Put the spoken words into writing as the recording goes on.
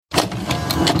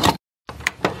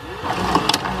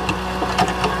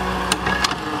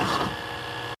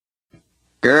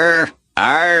Grr,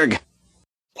 arg.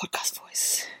 Podcast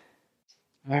voice.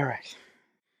 All right.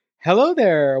 Hello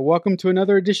there. Welcome to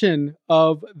another edition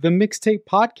of the Mixtape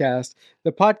Podcast,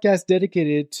 the podcast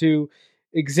dedicated to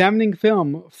examining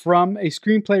film from a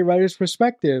screenplay writer's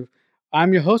perspective.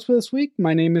 I'm your host for this week.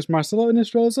 My name is Marcelo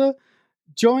Inestrosa,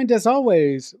 joined as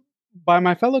always by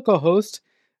my fellow co-host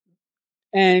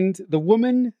and the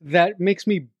woman that makes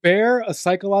me bear a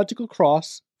psychological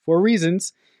cross for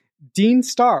reasons, Dean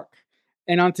Stark.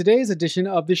 And on today's edition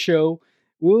of the show,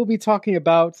 we'll be talking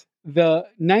about the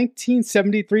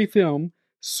 1973 film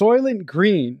Soylent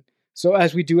Green. So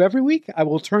as we do every week, I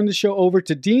will turn the show over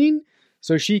to Dean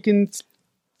so she can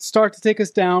start to take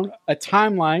us down a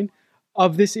timeline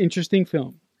of this interesting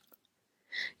film.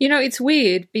 You know, it's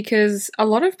weird because a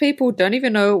lot of people don't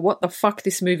even know what the fuck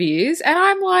this movie is. And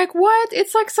I'm like, what?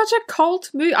 It's like such a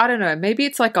cult movie. I don't know. Maybe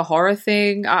it's like a horror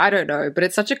thing. I don't know. But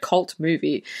it's such a cult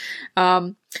movie.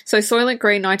 So Soylent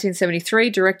Green, 1973,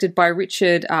 directed by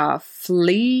Richard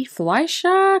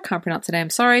Fleischer. Can't pronounce the name.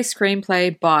 Sorry.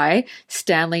 Screenplay by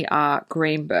Stanley R.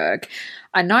 Greenberg.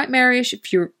 A nightmarish,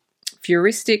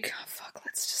 futuristic... Fuck,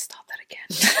 let's just start that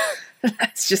again.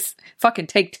 Let's just... fucking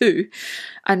take two.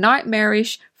 A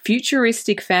nightmarish,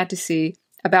 futuristic fantasy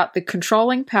about the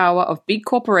controlling power of big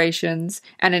corporations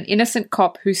and an innocent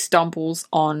cop who stumbles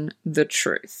on the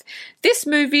truth. This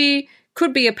movie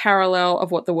could be a parallel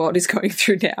of what the world is going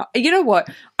through now. You know what?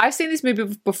 I've seen this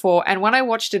movie before, and when I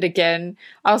watched it again,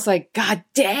 I was like, God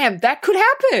damn, that could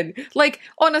happen. Like,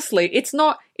 honestly, it's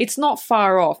not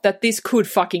far off that this could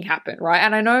fucking happen, right?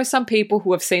 And I know some people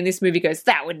who have seen this movie goes,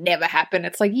 that would never happen.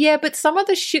 It's like, yeah, but some of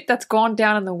the shit that's gone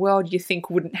down in the world you think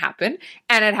wouldn't happen,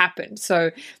 and it happened.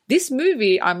 So this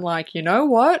movie, I'm like, you know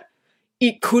what?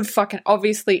 It could fucking,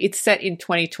 obviously it's set in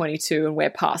 2022 and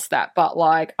we're past that, but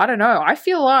like, I don't know. I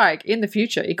feel like in the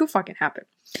future it could fucking happen.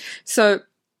 So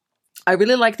I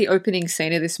really like the opening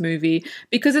scene of this movie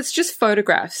because it's just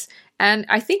photographs. And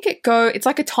I think it's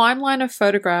like a timeline of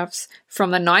photographs from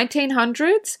the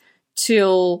 1900s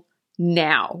till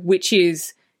now, which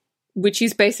is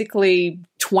basically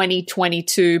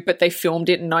 2022, but they filmed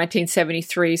it in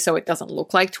 1973, so it doesn't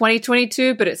look like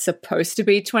 2022, but it's supposed to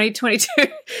be 2022.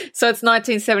 So it's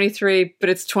 1973, but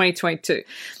it's 2022.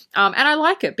 And I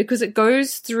like it because it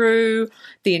goes through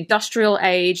the industrial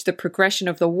age, the progression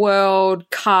of the world,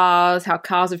 cars, how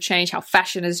cars have changed, how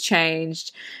fashion has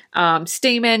changed,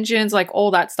 steam engines, like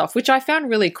all that stuff, which I found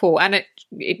really cool. And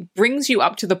it brings you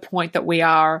up to the point that we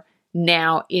are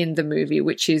now in the movie,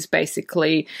 which is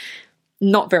basically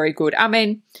not very good. I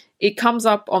mean, it comes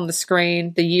up on the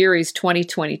screen. The year is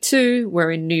 2022.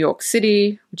 We're in New York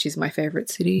City, which is my favorite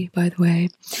city, by the way.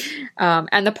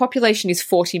 And the population is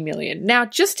 40 million. Now,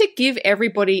 just to give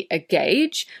everybody a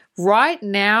gauge, right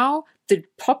now, the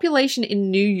population in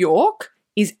New York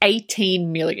is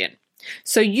 18 million.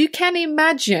 So you can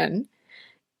imagine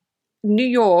New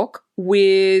York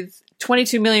with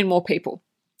 22 million more people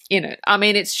in it. I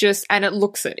mean, it's just, and it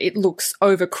looks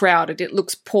overcrowded. It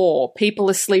looks poor. People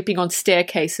are sleeping on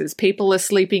staircases. People are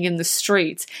sleeping in the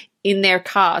streets, in their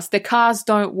cars. Their cars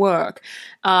don't work.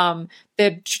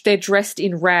 They're dressed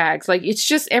in rags. Like, it's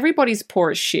just, everybody's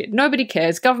poor as shit. Nobody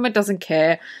cares. Government doesn't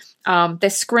care. They're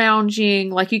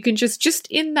scrounging. Like, you can just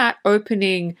in that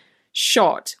opening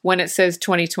shot when it says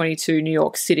 2022 New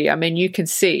York City, I mean, you can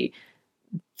see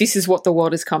this is what the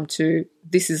world has come to.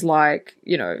 This is like,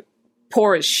 you know,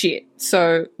 poor as shit.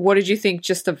 So what did you think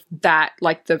just of that,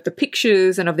 like the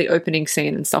pictures and of the opening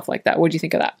scene and stuff like that? What did you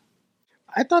think of that?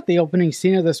 I thought the opening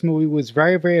scene of this movie was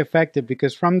very, very effective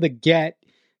because from the get,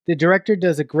 the director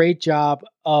does a great job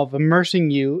of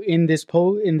immersing you in this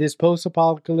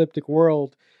post-apocalyptic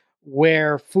world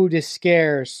where food is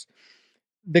scarce,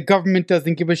 the government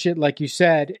doesn't give a shit, like you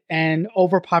said, and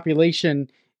overpopulation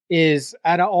is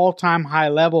at an all-time high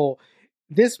level.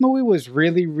 This movie was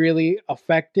really, really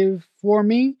effective for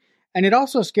me. And it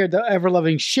also scared the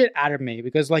ever-loving shit out of me.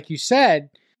 Because like you said,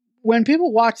 when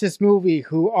people watch this movie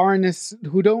who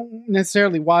don't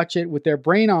necessarily watch it with their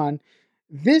brain on,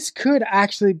 this could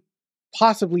actually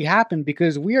possibly happen.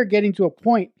 Because we are getting to a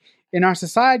point in our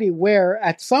society where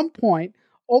at some point,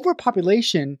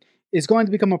 overpopulation is going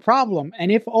to become a problem.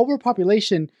 And if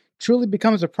overpopulation truly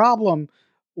becomes a problem,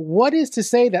 what is to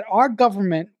say that our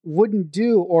government wouldn't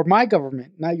do, or my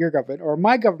government, not your government, or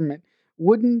my government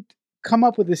wouldn't come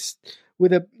up with a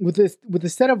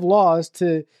set of laws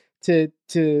to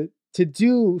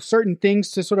do certain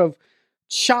things to sort of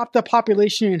chop the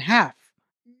population in half,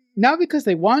 not because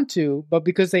they want to, but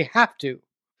because they have to.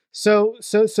 So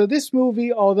this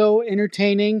movie, although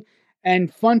entertaining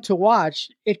and fun to watch,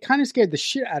 it kind of scared the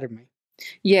shit out of me.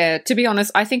 Yeah, to be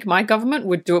honest, I think my government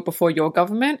would do it before your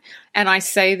government. And I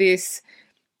say this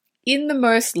in the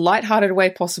most lighthearted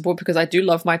way possible because I do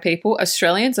love my people.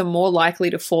 Australians are more likely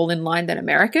to fall in line than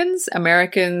Americans.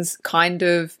 Americans kind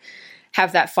of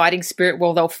have that fighting spirit.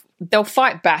 Well, they'll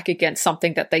fight back against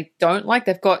something that they don't like.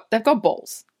 They've got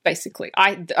balls, basically.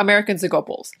 Americans have got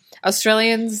balls.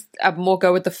 Australians are more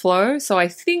go with the flow. So I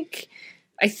think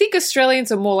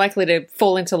Australians are more likely to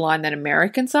fall into line than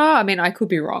Americans are. I mean, I could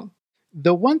be wrong.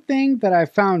 The one thing that I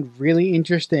found really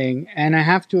interesting, and I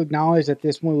have to acknowledge that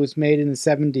this one was made in the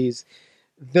 70s,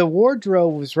 the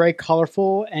wardrobe was very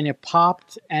colorful and it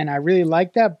popped, and I really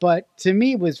liked that. But to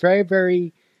me, it was very,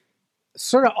 very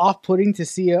sort of off-putting to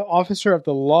see an officer of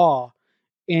the law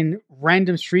in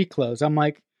random street clothes. I'm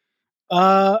like,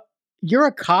 you're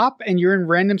a cop and you're in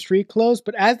random street clothes.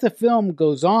 But as the film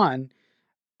goes on,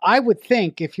 I would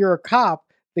think if you're a cop,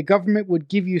 the government would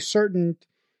give you certain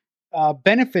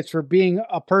benefits for being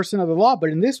a person of the law. But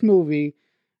in this movie,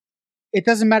 it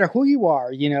doesn't matter who you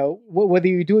are, you know, whether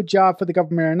you do a job for the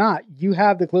government or not, you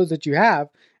have the clothes that you have,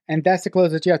 and that's the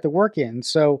clothes that you have to work in.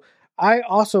 So I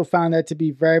also found that to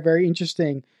be very, very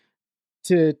interesting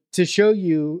to show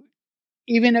you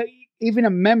even a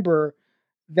member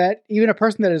that even a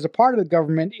person that is a part of the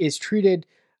government is treated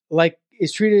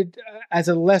as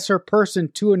a lesser person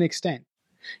to an extent.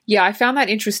 Yeah, I found that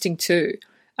interesting too.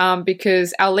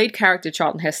 Because our lead character,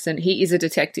 Charlton Heston, he is a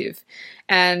detective,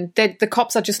 and the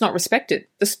cops are just not respected.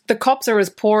 The cops are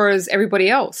as poor as everybody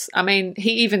else. I mean,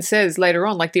 he even says later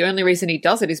on, like, the only reason he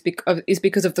does it is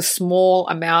because of the small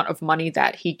amount of money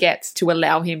that he gets to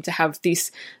allow him to have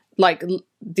this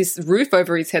roof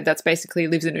over his head that's basically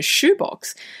lives in a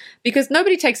shoebox, because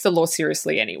nobody takes the law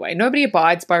seriously anyway. Nobody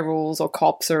abides by rules or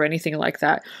cops or anything like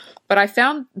that. But I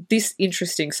found this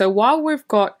interesting. So while we're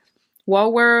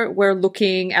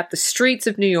looking at the streets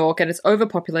of New York and it's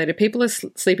overpopulated, people are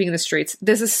sleeping in the streets,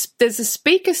 there's a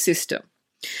speaker system.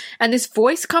 And this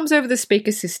voice comes over the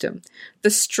speaker system. The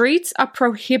streets are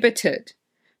prohibited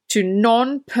to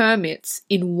non-permits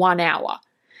in 1 hour.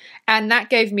 And that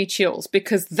gave me chills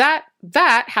because that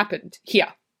happened here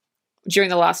during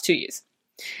the last 2 years.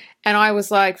 And I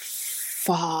was like,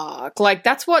 fuck. Like,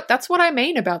 that's what I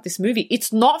mean about this movie.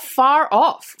 It's not far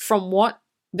off from what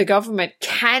the government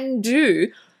can do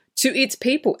to its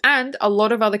people. And a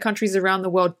lot of other countries around the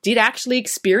world did actually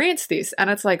experience this. And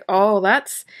it's like, oh,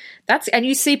 that's, and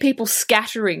you see people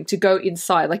scattering to go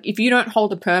inside. Like, if you don't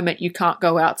hold a permit, you can't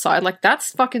go outside. Like,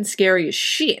 that's fucking scary as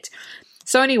shit.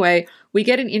 So anyway, we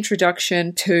get an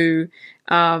introduction to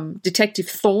Detective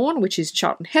Thorne, which is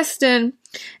Charlton Heston,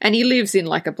 and he lives in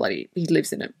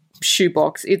a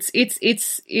shoebox.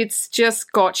 It's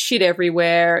just got shit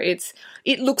everywhere.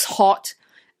 It looks hot.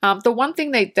 The one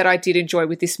thing that I did enjoy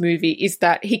with this movie is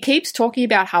that he keeps talking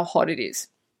about how hot it is.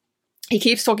 He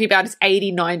keeps talking about it's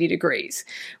 80, 90 degrees,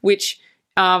 which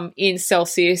in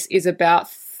Celsius is about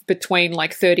between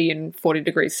like 30 and 40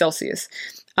 degrees Celsius.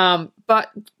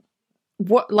 But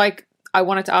I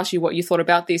wanted to ask you what you thought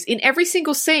about this. In every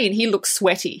single scene, he looks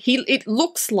sweaty. It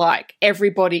looks like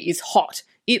everybody is hot.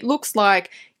 It looks like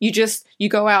you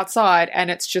go outside and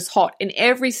it's just hot. In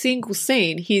every single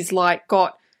scene, he's like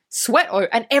got sweat,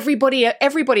 and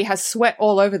everybody has sweat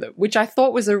all over them, which I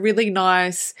thought was a really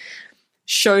nice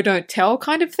show don't tell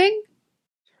kind of thing.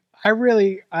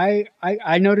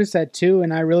 I noticed that too,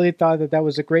 and I really thought that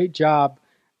was a great job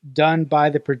done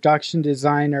by the production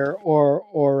designer or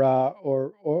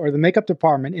the makeup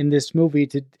department in this movie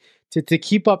to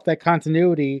keep up that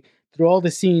continuity through all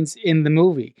the scenes in the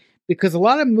movie, because a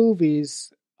lot of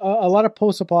movies, a lot of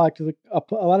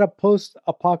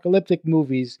post-apocalyptic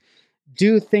movies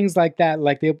do things like that.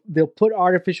 Like they'll put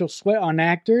artificial sweat on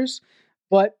actors,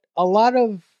 but a lot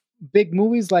of big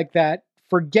movies like that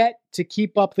forget to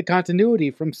keep up the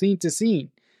continuity from scene to scene.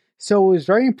 So it was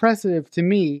very impressive to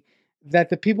me that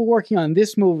the people working on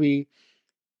this movie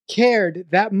cared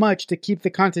that much to keep the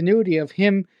continuity of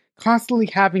him constantly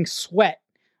having sweat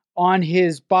on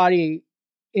his body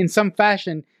in some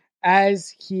fashion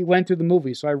as he went through the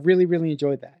movie. So I really, really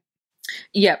enjoyed that.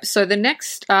 Yep. So the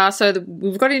next,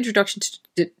 we've got an introduction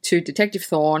to Detective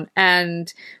Thorne,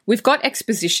 and we've got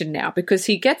exposition now because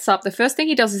he gets up. The first thing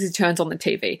he does is he turns on the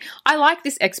TV. I like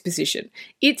this exposition.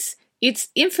 It's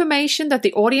information that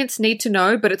the audience need to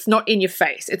know, but it's not in your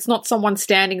face. It's not someone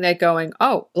standing there going,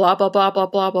 oh, blah, blah, blah, blah,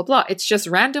 blah, blah, blah. It's just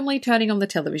randomly turning on the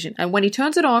television. And when he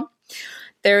turns it on,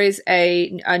 there is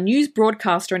a news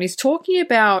broadcaster, and he's talking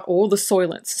about all the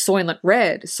Soylents, Soylent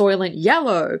Red, Soylent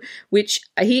Yellow, which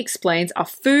he explains are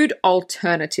food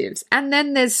alternatives. And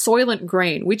then there's Soylent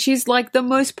Green, which is like the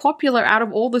most popular out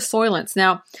of all the Soylents.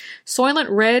 Now, Soylent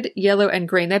Red, Yellow, and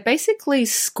Green, they're basically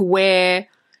square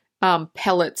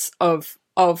pellets of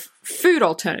food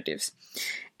alternatives.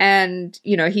 And,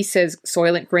 you know, he says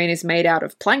Soylent Green is made out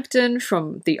of plankton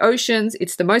from the oceans.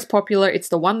 It's the most popular. It's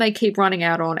the one they keep running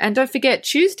out on. And don't forget,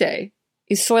 Tuesday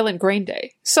is Soylent Green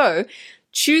Day. So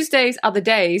Tuesdays are the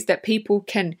days that people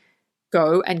can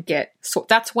go and get. So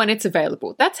that's when it's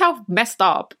available. That's how messed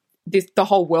up the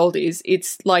whole world is.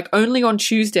 It's like only on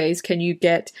Tuesdays can you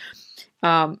get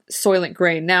Soylent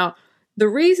Green. Now, the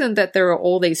reason that there are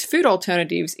all these food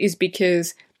alternatives is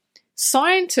because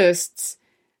scientists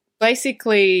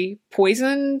basically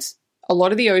poisoned a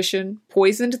lot of the ocean,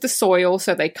 poisoned the soil,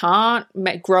 so they can't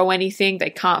grow anything.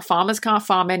 Farmers can't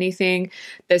farm anything.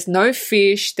 There's no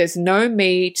fish. There's no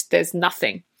meat. There's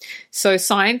nothing. So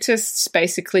scientists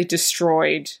basically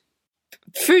destroyed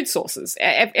food sources,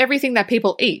 everything that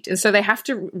people eat. And so they have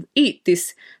to eat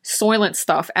this Soylent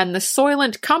stuff. And the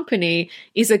Soylent company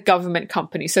is a government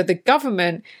company. So the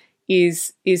government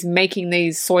is making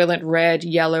these Soylent Red,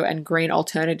 Yellow, and Green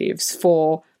alternatives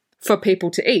for people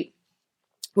to eat,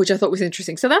 which I thought was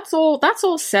interesting. So that's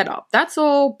all set up. That's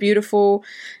all beautiful.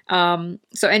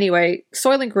 So anyway,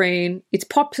 Soylent Green, it's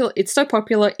popular. It's so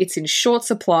popular. It's in short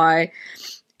supply.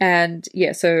 And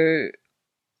yeah, so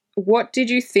what did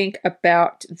you think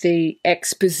about the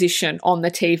exposition on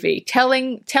the TV,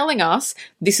 telling us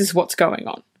this is what's going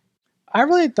on? I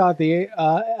really thought the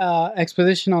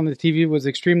exposition on the TV was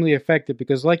extremely effective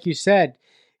because, like you said,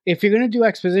 if you're going to do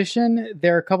exposition,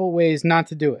 there are a couple ways not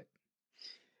to do it.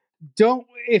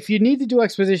 If you need to do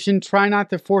exposition, try not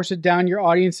to force it down your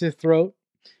audience's throat.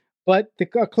 But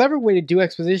a clever way to do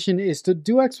exposition is to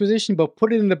do exposition, but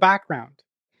put it in the background.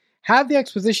 Have the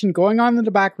exposition going on in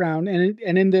the background, and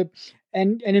in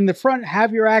the front,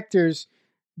 have your actors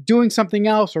doing something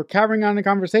else or carrying on a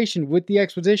conversation with the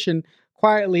exposition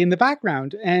quietly in the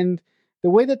background. And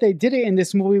the way that they did it in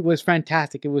this movie was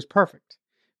fantastic. It was perfect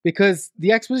because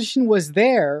the exposition was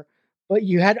there, but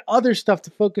you had other stuff to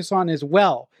focus on as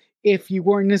well. If you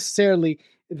weren't necessarily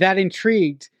that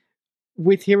intrigued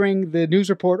with hearing the news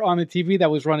report on the TV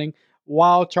that was running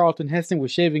while Charlton Heston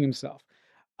was shaving himself.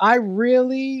 I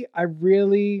really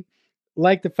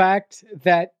like the fact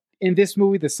that in this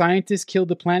movie, the scientists killed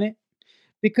the planet,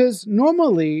 because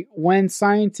normally when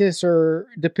scientists are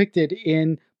depicted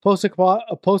in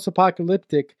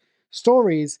post-apocalyptic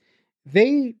stories,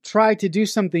 they try to do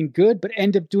something good, but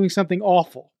end up doing something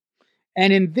awful.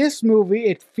 And in this movie,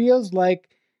 it feels like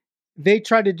they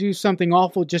try to do something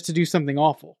awful just to do something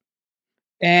awful.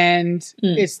 And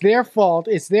it's their fault.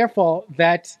 It's their fault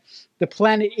that the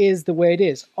planet is the way it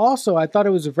is. Also, I thought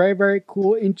it was a very, very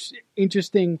cool,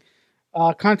 interesting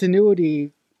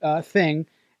continuity thing.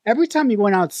 Every time you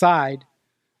went outside,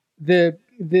 the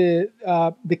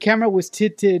camera was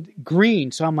tinted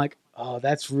green. So I'm like, oh,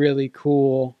 that's really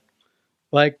cool.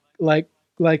 Like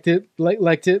to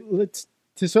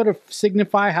sort of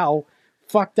signify how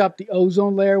fucked up the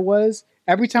ozone layer was.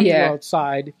 Every time we were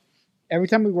outside,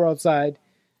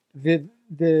 the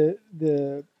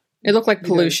it looked like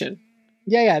pollution.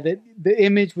 The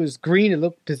image was green. It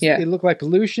looked like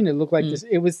pollution. It looked like this.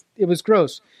 It was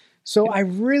gross. So I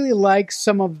really like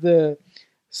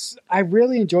I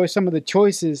really enjoy some of the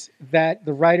choices that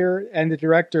the writer and the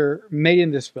director made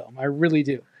in this film. I really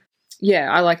do. Yeah,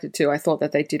 I liked it too. I thought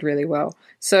that they did really well.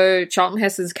 So Charlton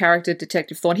Heston's character,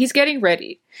 Detective Thorne, he's getting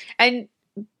ready. And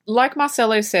like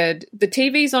Marcelo said, the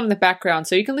TV's on in the background,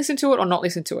 so you can listen to it or not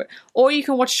listen to it. Or you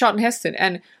can watch Charlton Heston.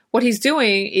 And what he's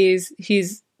doing is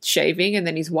he's shaving and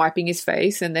then he's wiping his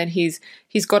face and then he's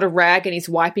got a rag and he's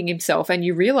wiping himself. And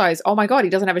you realize, oh my God, he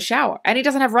doesn't have a shower and he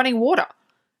doesn't have running water.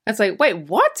 It's like, wait,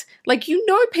 what? Like, you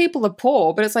know, people are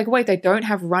poor, but it's like, wait, they don't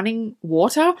have running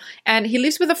water? And he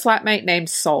lives with a flatmate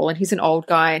named Sol, and he's an old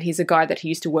guy, and he's a guy that he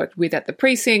used to work with at the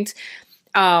precinct.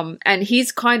 And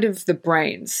he's kind of the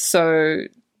brains. So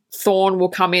Thorne will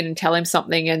come in and tell him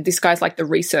something, and this guy's like the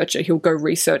researcher. He'll go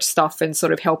research stuff and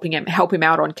sort of help him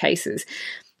out on cases.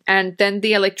 And then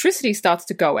the electricity starts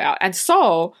to go out, and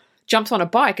Sol jumps on a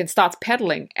bike and starts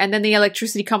pedaling, and then the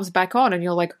electricity comes back on, and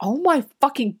you're like, oh my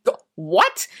fucking God,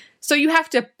 what? So you have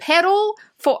to pedal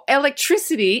for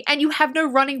electricity and you have no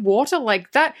running water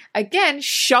like that? Again,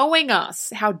 showing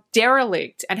us how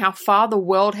derelict and how far the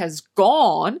world has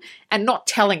gone and not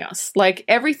telling us. Like,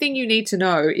 everything you need to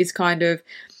know is kind of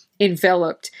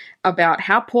enveloped about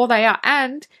how poor they are.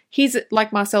 And he's,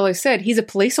 like Marcelo said, he's a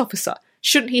police officer.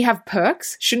 Shouldn't he have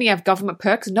perks? Shouldn't he have government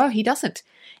perks? No, he doesn't.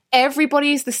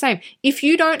 Everybody is the same. If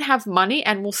you don't have money,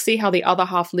 and we'll see how the other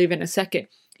half live in a second,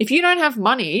 if you don't have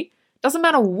money, doesn't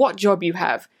matter what job you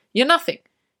have, you're nothing.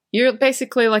 You're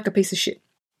basically like a piece of shit.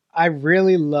 I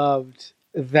really loved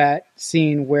that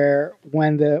scene where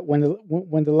when the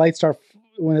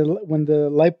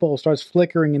light bulb starts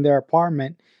flickering in their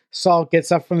apartment, Saul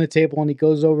gets up from the table and he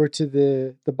goes over to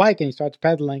the bike and he starts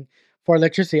pedaling for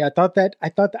electricity. I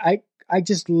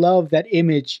just love that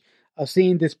image of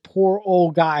seeing this poor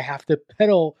old guy have to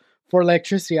pedal for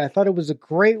electricity. I thought it was a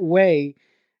great way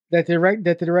that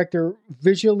the director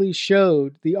visually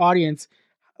showed the audience,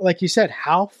 like you said,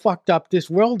 how fucked up this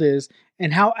world is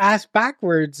and how ass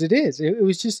backwards it is. It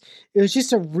was just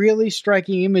a really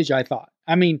striking image, I thought.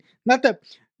 I mean, not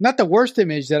the worst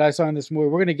image that I saw in this movie.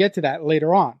 We're going to get to that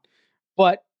later on.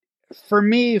 But for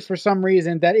me, for some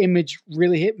reason, that image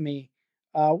really hit me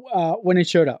when it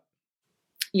showed up.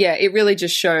 Yeah, it really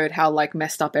just showed how like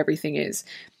messed up everything is.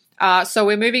 So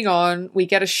we're moving on. We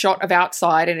get a shot of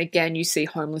outside, and again, you see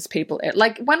homeless people.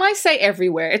 Like, when I say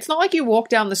everywhere, it's not like you walk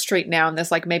down the street now and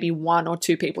there's like maybe one or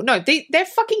two people. No, they're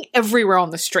fucking everywhere on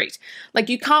the street. Like,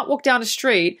 you can't walk down a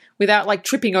street without like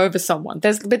tripping over someone.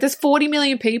 But there's 40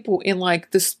 million people in like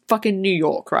this fucking New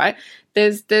York, right?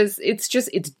 It's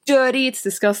dirty, it's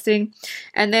disgusting.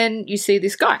 And then you see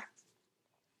this guy.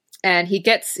 And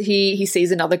he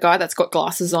sees another guy that's got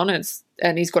glasses on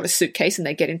and he's got a suitcase, and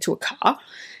they get into a car.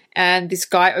 And this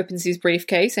guy opens his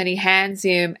briefcase and he hands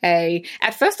him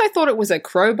at first I thought it was a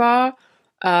crowbar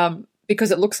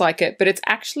because it looks like it, but it's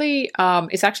actually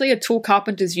a tool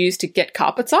carpenters use to get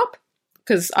carpets up.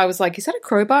 Because I was like, is that a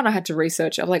crowbar? And I had to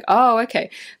research it. I'm like, oh, okay.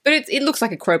 But it looks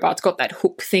like a crowbar. It's got that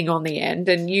hook thing on the end.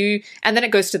 And then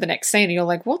it goes to the next scene and you're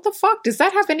like, what the fuck? Does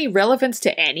that have any relevance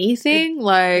to anything?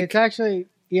 It's actually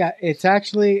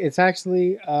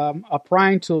a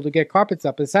prying tool to get carpets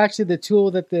up. It's actually the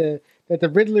tool that the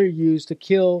Riddler used to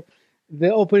kill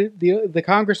the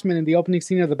congressman in the opening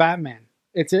scene of the Batman.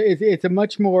 It's a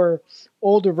much more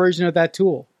older version of that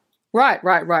tool. Right.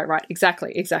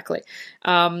 Exactly.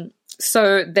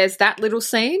 So there's that little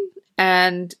scene,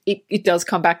 and it does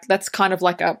come back. That's kind of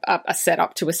like a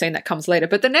setup to a scene that comes later.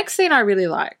 But the next scene I really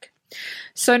like.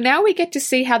 So now we get to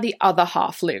see how the other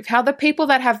half live, how the people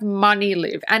that have money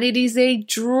live. And it is a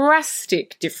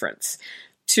drastic difference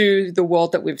to the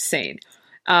world that we've seen.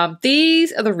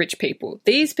 These are the rich people.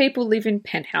 These people live in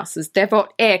penthouses. They've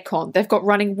got aircon. They've got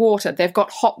running water. They've got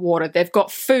hot water. They've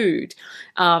got food.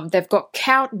 They've got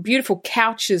beautiful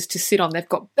couches to sit on. They've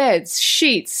got beds,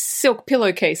 sheets, silk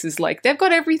pillowcases. Like, they've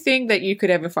got everything that you could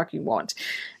ever fucking want.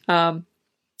 Which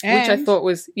I thought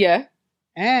was, yeah.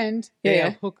 And they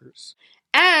have hookers.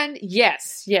 And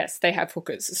yes, they have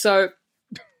hookers. So,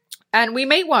 and we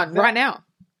meet one right now.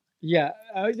 Yeah.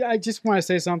 I just want to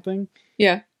say something.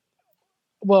 Yeah.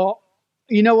 Well,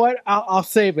 you know what? I'll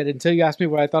save it until you ask me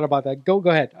what I thought about that. Go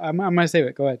ahead. I'm going to save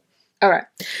it. Go ahead. All right.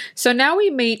 So now we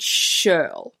meet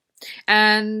Shirl,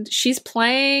 and she's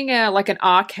playing like an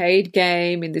arcade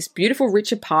game in this beautiful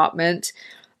rich apartment.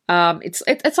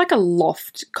 It's like a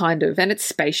loft kind of, and it's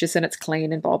spacious and it's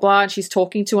clean and blah, blah. And she's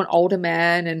talking to an older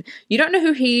man, and you don't know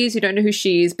who he is, you don't know who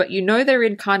she is, but you know they're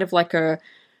in kind of like a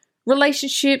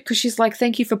relationship because she's like,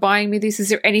 thank you for buying me this. Is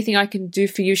there anything I can do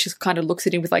for you? She kind of looks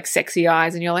at him with like sexy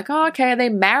eyes, and you're like, oh, okay, are they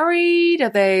married? Are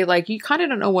they like, you kind of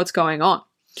don't know what's going on.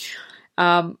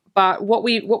 But what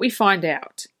we find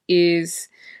out is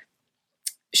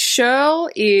Shirl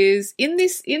is in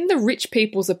the rich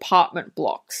people's apartment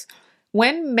blocks.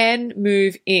 When men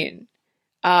move in,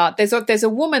 there's a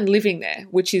woman living there,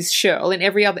 which is Shirl. In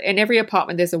every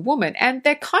apartment, there's a woman, and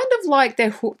they're kind of like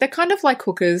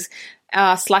hookers,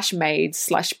 /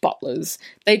 maids / butlers.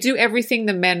 They do everything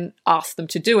the men ask them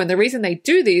to do, and the reason they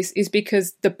do this is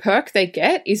because the perk they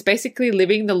get is basically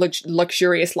living the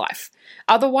luxurious life.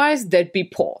 Otherwise, they'd be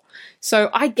poor. So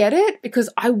I get it, because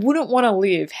I wouldn't want to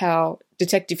live how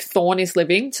Detective Thorne is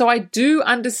living. So I do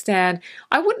understand.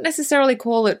 I wouldn't necessarily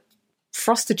call it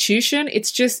prostitution.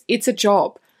 It's a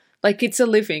job. Like, it's a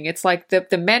living. It's like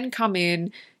the men come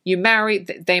in, they marry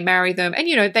them,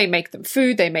 and they make them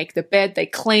food, they make the bed, they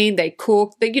clean, they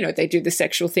cook, they do the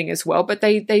sexual thing as well, but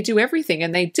they do everything,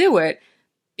 and they do it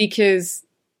because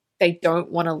they don't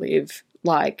want to live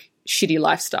like shitty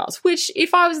lifestyles, which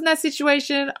if I was in that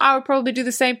situation, I would probably do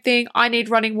the same thing. I need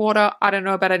running water. I don't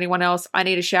know about anyone else. I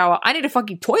need a shower. I need a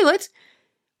fucking toilet.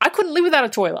 I couldn't live without a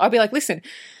toilet. I'd be like, listen,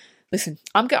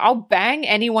 I'll bang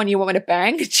anyone you want me to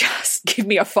bang. Just give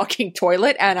me a fucking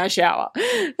toilet and a shower.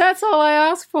 That's all I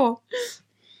ask for.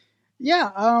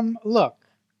 Yeah. Look,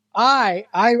 I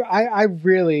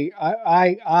really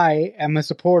am a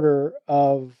supporter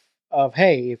of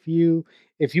hey, if you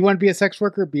want to be a sex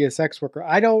worker, be a sex worker.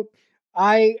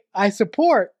 I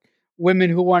support women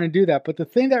who want to do that. But the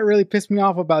thing that really pissed me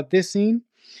off about this scene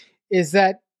is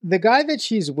that the guy that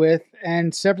she's with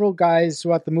and several guys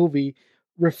throughout the movie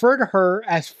refer to her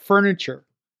as furniture.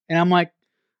 And I'm like,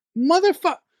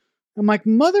 motherfucker,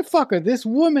 this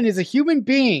woman is a human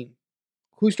being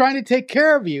who's trying to take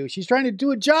care of you. She's trying to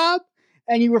do a job,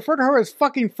 and you refer to her as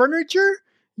fucking furniture?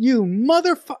 You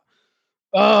motherfucker.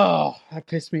 Oh, that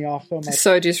pissed me off so much.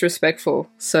 So disrespectful.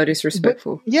 But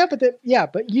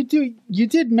you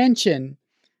did mention,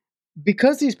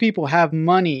 because these people have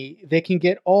money, they can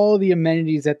get all the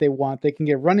amenities that they want. They can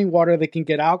get running water, they can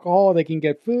get alcohol, they can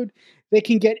get food, they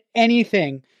can get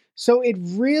anything. So it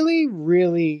really,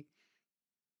 really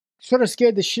sort of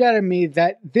scared the shit out of me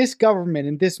that this government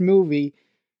in this movie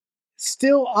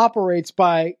still operates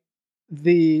by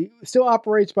the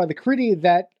creed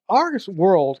that our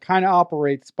world kind of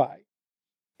operates by.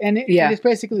 And it's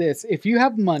basically this. If you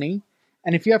have money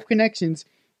and if you have connections,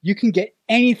 you can get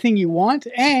anything you want,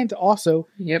 and also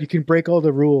you can break all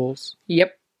the rules.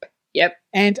 Yep.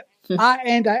 And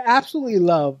I absolutely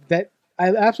love that.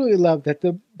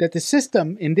 The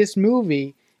system in this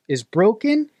movie is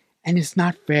broken and it's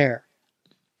not fair.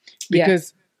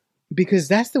 Because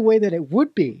that's the way that it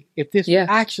would be if this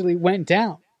actually went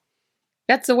down.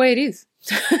 That's the way it is.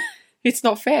 It's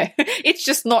not fair. It's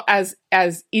just not as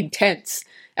intense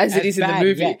as it is in the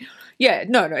movie. Yet. Yeah,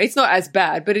 no, it's not as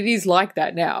bad, but it is like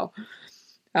that now.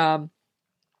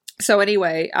 So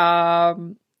anyway,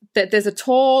 there's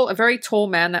a very tall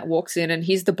man that walks in, and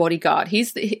he's the bodyguard.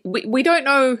 We don't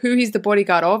know who he's the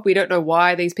bodyguard of. We don't know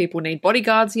why these people need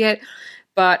bodyguards yet,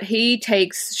 but he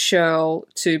takes Shirl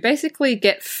to basically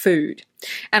get food.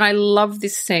 And I love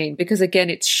this scene because, again,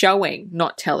 it's showing,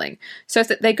 not telling. So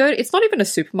they go, it's not even a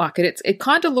supermarket. It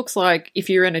kind of looks like if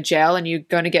you're in a jail and you're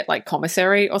going to get like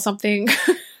commissary or something.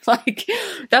 Like,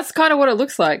 that's kind of what it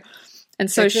looks like.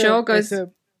 And so Shirl goes...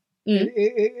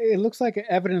 It looks like an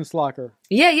evidence locker.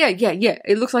 Yeah.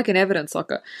 It looks like an evidence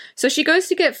locker. So she goes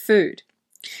to get food,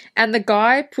 and the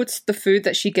guy puts the food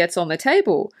that she gets on the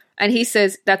table, and he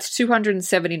says, that's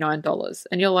 $279.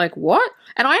 And you're like, what?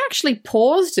 And I actually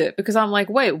paused it because I'm like,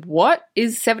 wait, what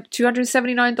is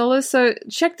 $279? So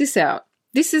check this out.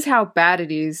 This is how bad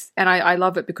it is. And I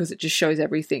love it because it just shows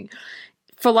everything.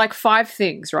 For like 5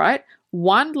 things, right?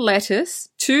 1 lettuce,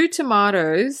 2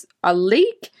 tomatoes, a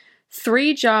leek,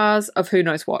 3 jars of who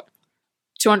knows what.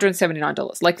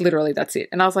 $279. Like, literally, that's it.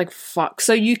 And I was like, fuck.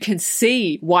 So you can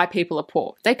see why people are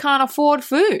poor. They can't afford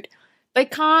food. They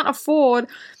can't afford,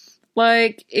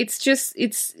 like, it's just,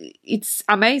 it's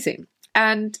amazing.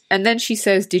 And then she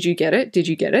says, did you get it? Did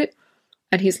you get it?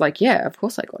 And he's like, yeah, of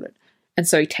course I got it. And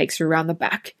so he takes her around the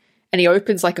back, and he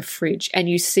opens like a fridge, and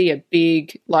you see a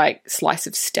big, like, slice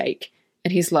of steak.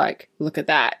 And he's like, look at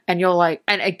that. And you're like,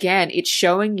 and again, it's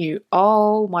showing you,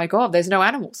 oh my God, there's no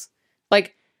animals.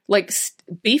 Like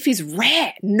beef is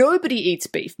rare. Nobody eats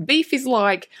beef. Beef is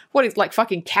like, what is like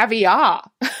fucking caviar.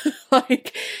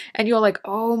 Like, and you're like,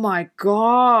 oh my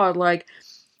God. Like,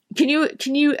 can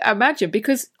you imagine?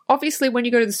 Because obviously when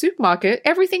you go to the supermarket,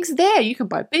 everything's there. You can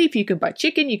buy beef, you can buy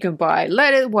chicken, you can buy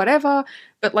lettuce, whatever.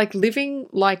 But like living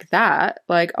like that,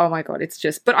 like, oh my God, it's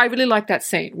just, but I really like that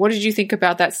scene. What did you think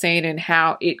about that scene and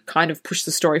how it kind of pushed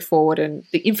the story forward and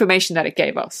the information that it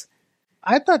gave us?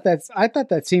 I thought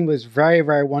that scene was very,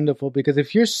 very wonderful, because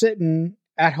if you're sitting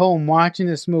at home watching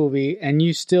this movie and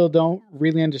you still don't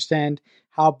really understand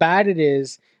how bad it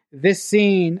is, this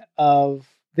scene of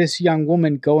this young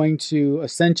woman going to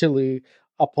essentially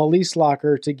a police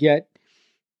locker to get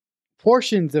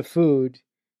portions of food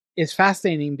is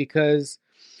fascinating, because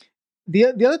the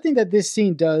other thing that this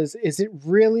scene does is it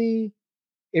really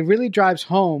drives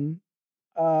home.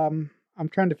 I'm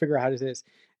trying to figure out how to say this.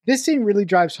 This scene really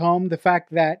drives home the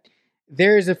fact that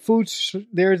there is a food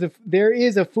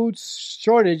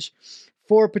shortage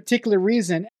for a particular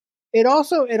reason. It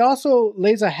also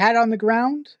lays a hat on the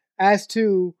ground as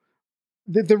to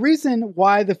the reason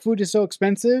why the food is so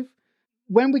expensive.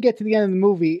 When we get to the end of the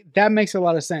movie, that makes a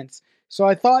lot of sense. So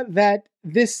I thought that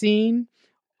this scene,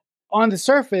 on the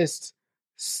surface,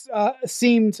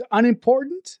 seemed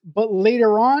unimportant, but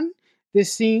later on,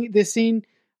 this scene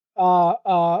had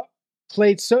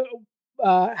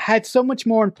so much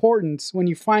more importance when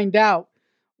you find out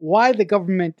why the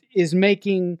government is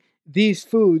making these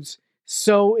foods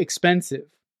so expensive,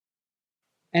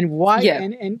 and why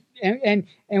and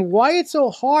why it's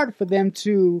so hard for them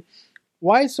to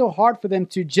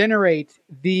generate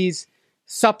these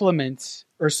supplements,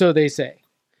 or so they say.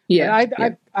 I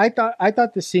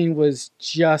thought the scene was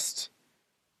just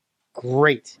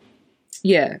great.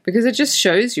 Yeah, because it just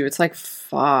shows you. It's like,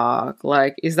 fuck.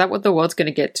 Like, is that what the world's going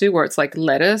to get to? Where it's like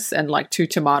lettuce and like 2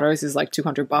 tomatoes is like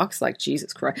 $200? Like,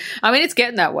 Jesus Christ. I mean, it's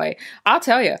getting that way. I'll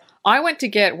tell you. I went to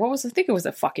get, I think it was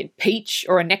a fucking peach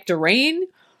or a nectarine.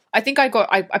 I think I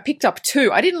picked up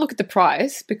 2. I didn't look at the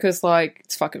price because, like,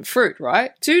 it's fucking fruit,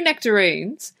 right? 2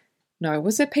 nectarines. No,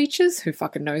 was it peaches? Who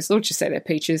fucking knows? Let's just say they're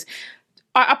peaches.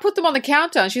 I put them on the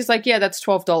counter and she's like, yeah, that's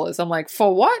 $12. I'm like,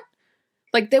 for what?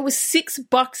 Like, there was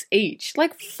 $6 each.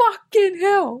 Like, fucking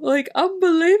hell. Like,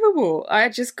 unbelievable.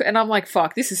 And I'm like,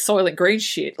 fuck, this is Soylent Green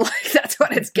shit. Like, that's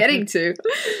what it's getting to.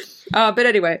 But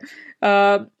anyway,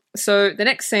 so the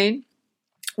next scene,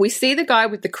 we see the guy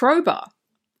with the crowbar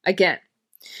again.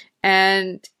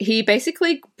 And he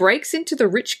basically breaks into the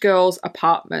rich girl's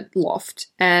apartment loft.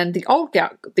 And the old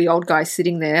guy's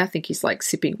sitting there. I think he's like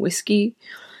sipping whiskey.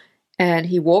 And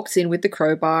he walks in with the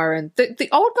crowbar, and the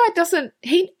old guy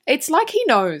it's like he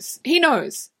knows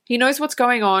what's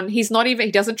going on. He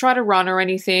doesn't try to run or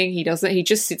anything. He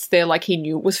just sits there like he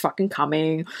knew it was fucking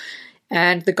coming.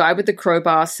 And the guy with the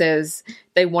crowbar says,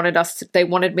 they wanted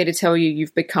me to tell you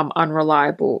you've become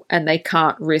unreliable and they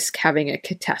can't risk having a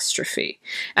catastrophe.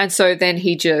 And so then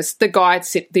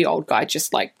the old guy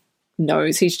just like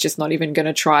knows he's just not even going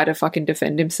to try to fucking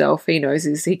defend himself. He knows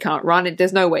he can't run.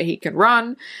 There's no way he can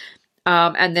run.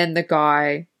 And then the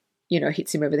guy,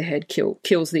 hits him over the head,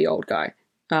 kills the old guy.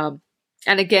 And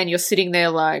again, you're sitting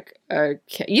there like,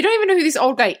 okay, you don't even know who this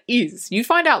old guy is. You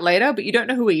find out later, but you don't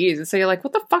know who he is. And so you're like,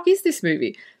 what the fuck is this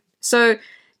movie? So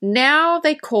now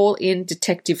they call in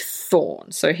Detective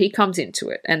Thorne. So he comes into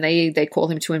it and they call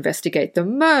him to investigate the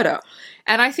murder.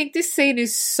 And I think this scene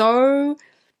is so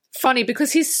funny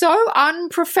because he's so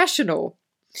unprofessional,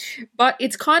 but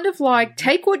it's kind of like,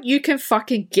 take what you can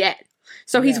fucking get.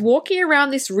 So he's walking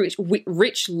around this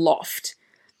rich loft.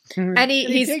 And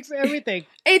he takes everything.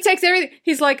 He takes everything.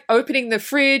 He's like opening the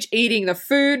fridge, eating the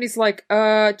food. And he's like,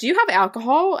 do you have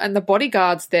alcohol? And the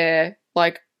bodyguard's there,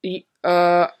 like,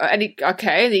 and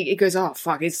he goes, oh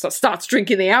fuck, he starts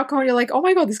drinking the alcohol. And you're like, oh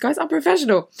my God, this guy's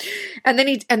unprofessional. And then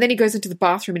he goes into the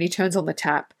bathroom and he turns on the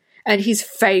tap and his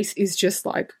face is just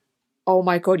like, oh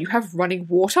my God, you have running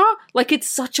water? Like, it's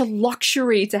such a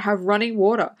luxury to have running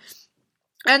water.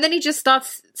 And then he just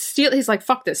starts stealing. He's like,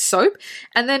 fuck this soap.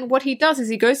 And then what he does is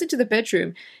he goes into the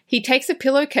bedroom. He takes a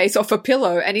pillowcase off a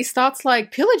pillow and he starts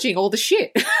like pillaging all the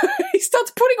shit. He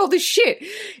starts putting all this shit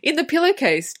in the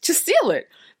pillowcase to steal it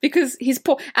because he's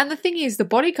poor. And the thing is, the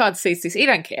bodyguard sees this. He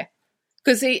don't care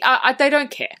because they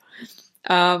don't care.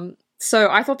 So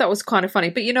I thought that was kind of funny.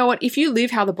 But you know what? If you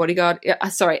live how the bodyguard,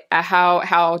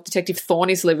 how Detective Thorne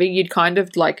is living, you'd kind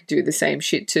of like do the same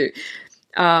shit too.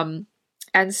 And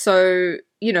so,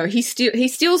 he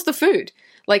steals the food.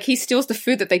 Like, he steals the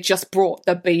food that they just brought,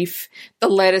 the beef, the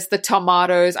lettuce, the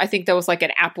tomatoes. I think there was like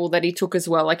an apple that he took as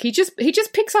well. Like, he just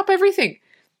picks up everything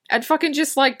and fucking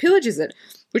just like pillages it,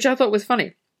 which I thought was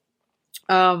funny.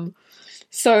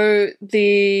 So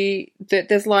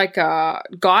there's like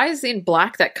guys in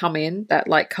black that come in that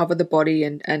like cover the body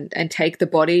and take the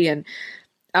body, and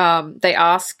they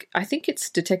ask, I think it's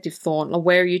Detective Thorne,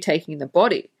 where are you taking the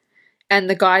body? And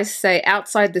the guys say,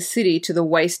 outside the city to the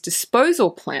waste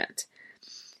disposal plant.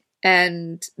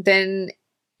 And then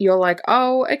you're like,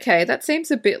 oh, okay, that seems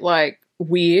a bit like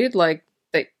weird, like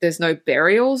there's no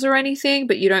burials or anything,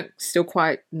 but you don't still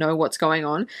quite know what's going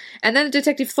on. And then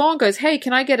Detective Thorne goes, hey,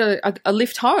 can I get a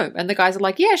lift home? And the guys are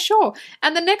like, yeah, sure.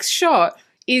 And the next shot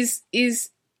is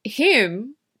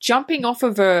him jumping off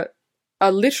of a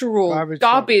literal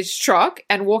garbage truck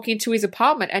and walking to his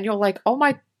apartment. And you're like, oh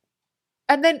my.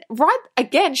 And then right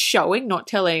again, showing, not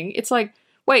telling, it's like,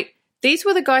 wait, these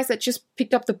were the guys that just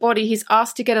picked up the body. He's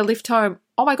asked to get a lift home.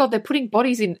 Oh my God, they're putting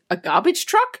bodies in a garbage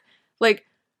truck? Like,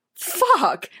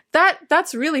 fuck.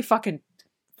 That's really fucking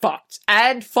fucked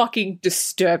and fucking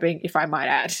disturbing, if I might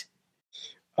add.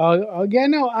 Yeah,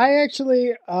 no, I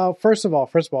actually, first of all,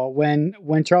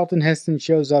 when Charlton Heston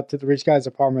shows up to the rich guy's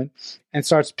apartment and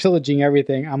starts pillaging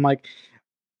everything, I'm like,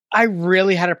 I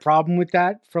really had a problem with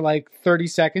that for like 30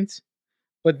 seconds.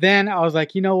 But then I was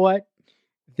like, you know what?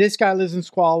 This guy lives in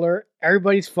squalor.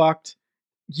 Everybody's fucked.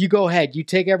 You go ahead. You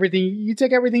take everything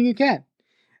you can.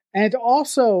 And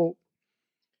also,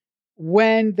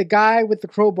 when the guy with the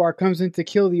crowbar comes in to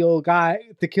kill the old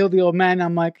man,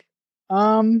 I'm like,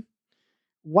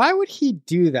 why would he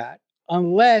do that?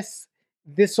 Unless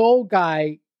this old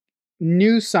guy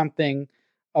knew something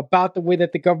about the way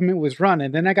that the government was run.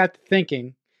 And then I got to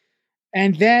thinking.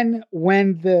 And then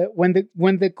when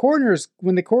the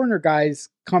coroner guys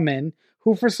come in,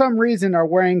 who for some reason are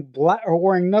wearing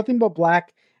nothing but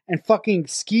black and fucking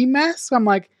ski masks, I'm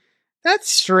like,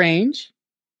 that's strange.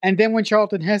 And then when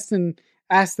Charlton Heston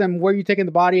asks them, where are you taking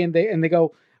the body? And they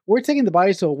go, we're taking the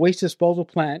body to a waste disposal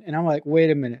plant. And I'm like, wait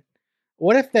a minute.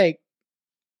 What if they...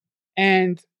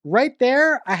 And right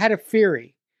there, I had a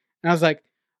theory. And I was like,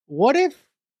 what if...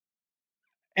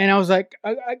 And I was like,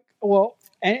 well...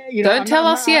 And, don't tell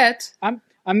us yet. I'm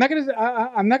not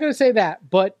gonna say that,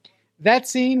 but that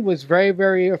scene was very,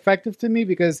 very effective to me,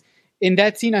 because in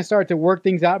that scene I started to work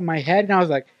things out in my head, and I was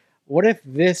like, what if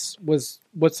this was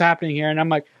what's happening here? And I'm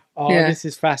like, this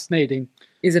is fascinating,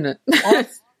 isn't it?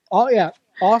 Yeah.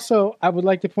 Also, I would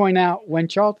like to point out, when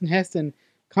Charlton Heston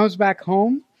comes back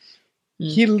home,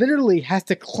 he literally has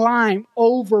to climb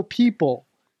over people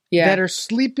that are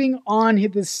sleeping on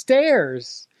the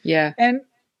stairs. Yeah, and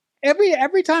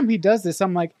every time he does this,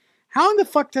 I'm like, how in the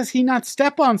fuck does he not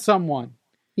step on someone?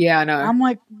 Yeah, I know. I'm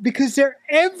like, because they're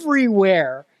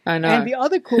everywhere. I know. And the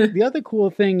other cool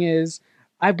thing is,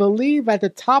 I believe at the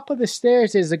top of the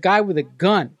stairs is a guy with a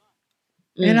gun.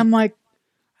 And I'm like,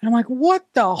 what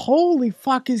the holy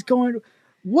fuck is going?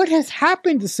 What has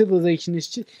happened to civilization? It's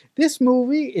just, this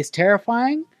movie is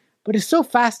terrifying, but it's so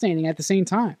fascinating at the same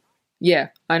time. Yeah,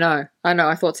 I know.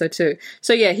 I thought so too.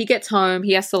 So yeah, he gets home.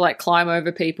 He has to like climb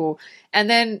over people. And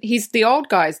then the old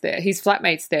guy's there. His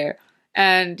flatmate's there.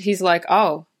 And he's like,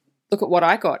 oh, look at what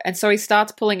I got. And so he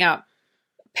starts pulling out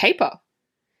paper.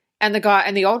 And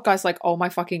the old guy's like, oh my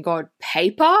fucking God,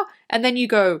 paper? And then you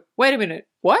go, wait a minute,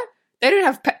 what? They don't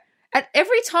have And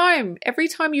every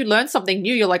time you learn something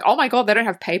new, you're like, oh my God, they don't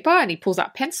have paper. And he pulls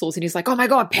out pencils and he's like, oh my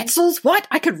God, pencils? What?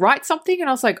 I could write something? And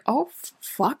I was like, oh, for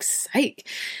fuck's sake.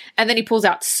 And then he pulls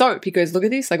out soap. He goes, look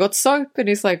at this. I got soap. And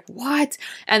he's like, what?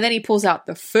 And then he pulls out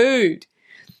the food.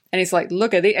 And he's like,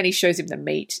 look at it. And he shows him the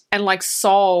meat. And like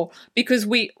Sol,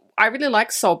 I really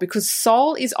like Sol, because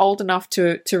Sol is old enough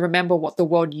to remember what the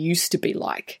world used to be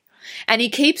like. And he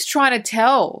keeps trying to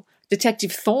tell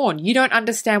Detective Thorne, you don't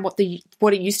understand what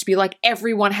it used to be like.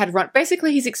 Everyone had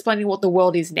basically he's explaining what the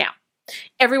world is now.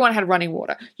 Everyone had running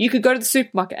water. You could go to the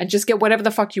supermarket and just get whatever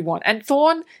the fuck you want. And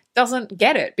Thorne doesn't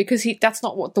get it, because that's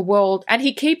not what the world... And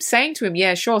he keeps saying to him,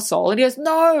 yeah, sure, Sol. And he goes,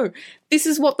 no, this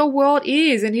is what the world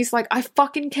is. And he's like, I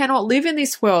fucking cannot live in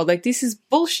this world. Like, this is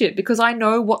bullshit, because I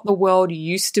know what the world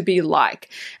used to be like.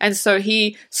 And so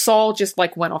Sol just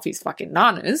like went off his fucking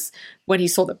nanas when he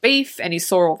saw the beef and he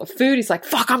saw all the food. He's like,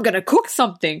 fuck, I'm going to cook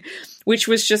something, which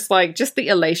was just the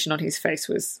elation on his face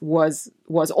was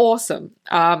awesome.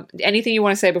 Anything you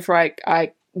want to say before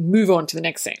I move on to the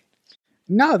next scene?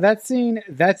 No, that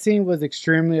scene was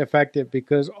extremely effective,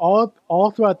 because all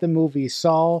throughout the movie,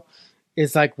 Saul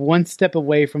is like one step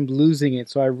away from losing it.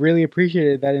 So I really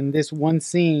appreciated that in this one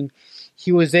scene,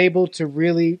 he was able to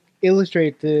really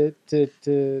illustrate to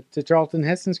Charlton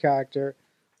Heston's character,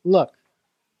 look,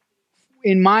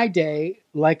 in my day,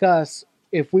 like us,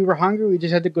 if we were hungry, we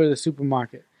just had to go to the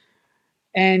supermarket.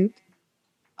 And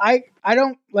I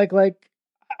don't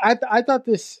I thought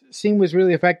this scene was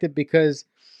really effective, because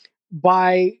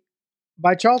by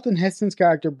Charlton Heston's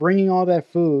character bringing all that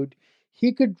food,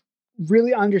 he could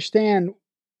really understand.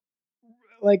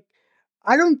 Like,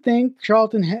 I don't think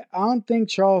Charlton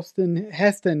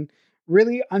Heston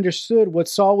really understood what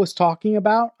Saul was talking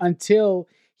about until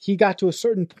he got to a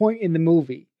certain point in the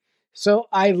movie. So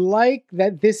I like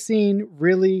that this scene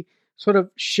really sort of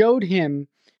showed him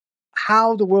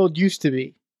how the world used to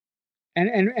be,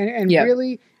 and yeah.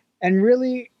 really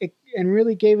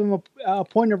gave him a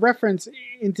point of reference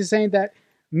into saying that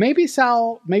maybe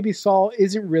Saul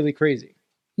isn't really crazy.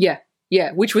 Yeah,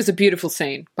 which was a beautiful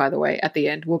scene, by the way, at the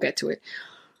end. We'll get to it.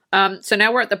 So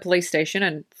now we're at the police station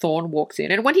and Thorne walks in.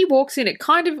 And when he walks in, it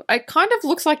kind of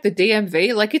looks like the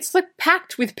DMV. Like, it's like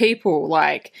packed with people,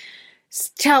 like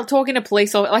talking to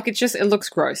police. Like, it looks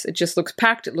gross. It just looks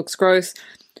packed. It looks gross.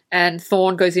 And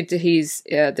Thorne goes into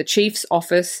the chief's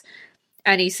office.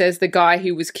 And he says the guy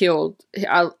who was killed,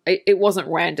 it wasn't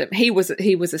random. He was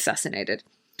assassinated.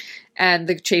 And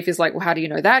the chief is like, well, how do you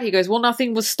know that? He goes, well,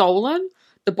 nothing was stolen.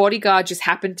 The bodyguard just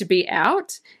happened to be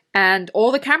out and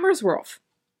all the cameras were off.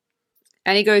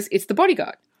 And he goes, it's the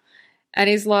bodyguard. And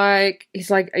he's like,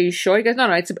 are you sure? He goes, no,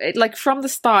 like from the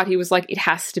start, he was like, it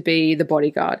has to be the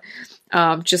bodyguard.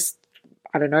 Just,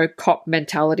 I don't know, cop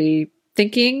mentality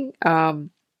thinking.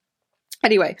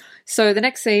 Anyway, so the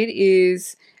next scene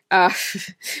is...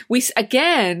 we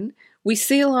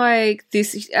see like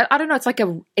this, I don't know,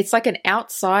 it's like an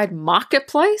outside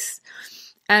marketplace,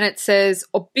 and it says,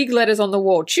 big letters on the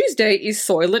wall, Tuesday is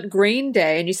Soylent Green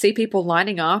Day, and you see people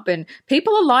lining up, and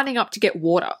people are lining up to get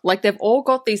water. Like, they've all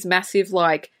got these massive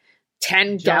like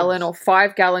 10-gallon or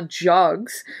 5-gallon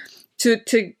jugs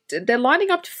they're lining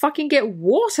up to fucking get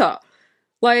water.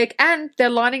 Like, and they're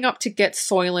lining up to get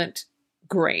Soylent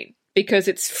Green. because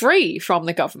it's free from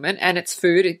the government and it's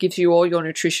food. It gives you all your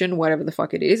nutrition, whatever the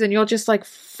fuck it is. And you're just like,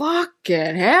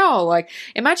 fucking hell. Like,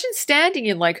 imagine standing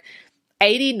in like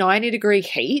 80, 90 degree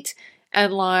heat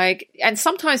and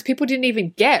sometimes people didn't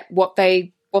even get what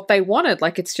they wanted.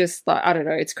 Like, it's just like, I don't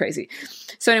know, it's crazy.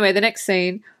 So anyway, the next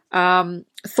scene,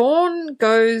 Thorne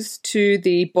goes to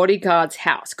the bodyguard's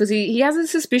house because he has a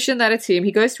suspicion that it's him.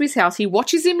 He goes to his house, he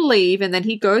watches him leave, and then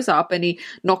he goes up and he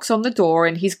knocks on the door,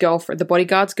 and his girlfriend, the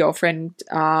bodyguard's girlfriend,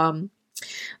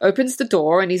 opens the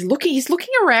door, and he's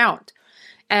looking around.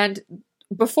 And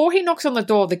before he knocks on the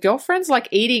door, the girlfriend's like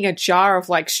eating a jar of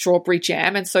like strawberry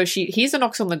jam, and so she hears a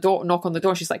knock on the door,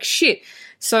 and she's like, shit.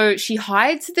 So she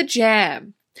hides the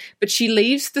jam, but she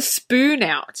leaves the spoon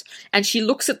out, and she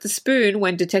looks at the spoon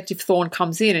when Detective Thorne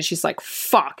comes in, and she's like,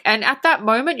 fuck. And at that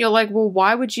moment, you're like, well,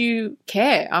 why would you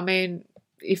care? I mean,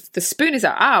 if the spoon is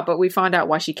out, but we find out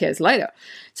why she cares later.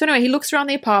 So anyway, he looks around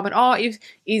the apartment. Oh,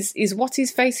 is what's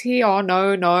his face here? Oh,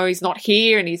 no, he's not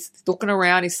here. And he's looking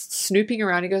around, he's snooping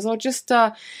around. He goes, oh, just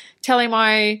tell him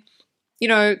I,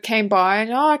 came by.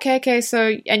 And, oh, okay.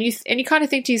 So, and you kind of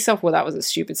think to yourself, well, that was a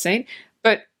stupid scene.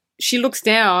 But she looks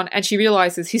down and she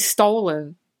realizes he's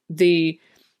stolen the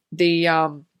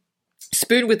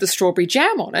spoon with the strawberry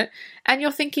jam on it, and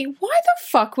you're thinking, why the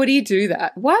fuck would he do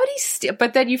that? Why would he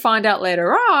but then you find out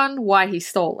later on why he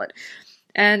stole it.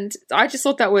 And I just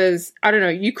thought that was, I don't know,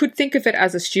 you could think of it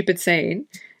as a stupid scene,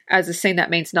 as a scene that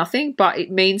means nothing, but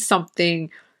it means something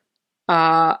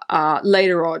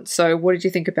later on. So what did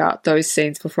you think about those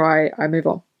scenes before I move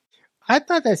on? I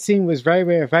thought that scene was very,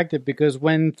 very effective because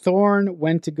when Thorne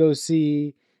went to go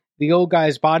see the old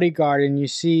guy's bodyguard and you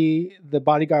see the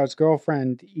bodyguard's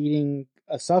girlfriend eating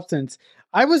a substance,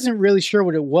 I wasn't really sure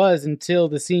what it was until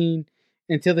the scene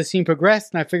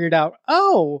progressed, and I figured out,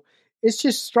 oh, it's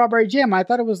just strawberry jam. I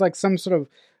thought it was like some sort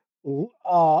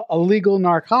of illegal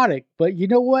narcotic. But you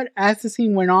know what? As the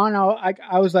scene went on,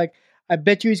 I was like, I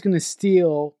bet you he's going to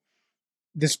steal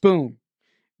the spoon,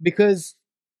 because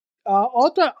all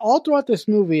throughout this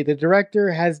movie, the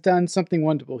director has done something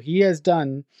wonderful. He has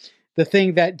done the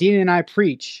thing that Dean and I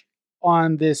preach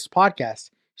on this podcast,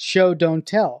 show, don't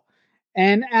tell.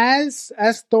 And as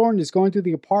Thorne is going through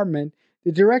the apartment,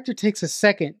 the director takes a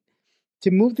second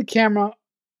to move the camera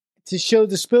to show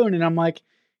the spoon. And I'm like,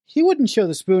 he wouldn't show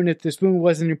the spoon if the spoon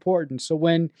wasn't important. So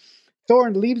when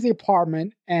Thorne leaves the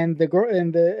apartment and the girl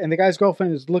and the guy's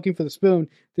girlfriend is looking for the spoon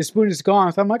is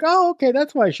gone. So I'm like, oh, okay,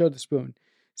 that's why I showed the spoon.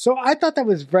 So I thought that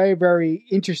was very, very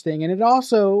interesting. And it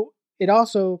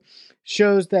also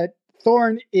shows that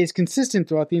Thorne is consistent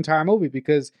throughout the entire movie,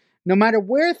 because no matter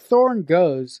where Thorne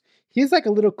goes, he's like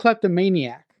a little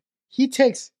kleptomaniac. He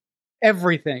takes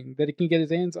everything that he can get his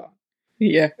hands on.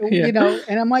 Yeah.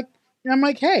 And I'm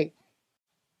like, hey,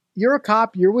 you're a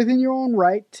cop. You're within your own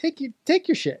right. Take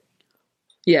your shit.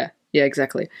 Yeah,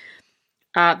 exactly.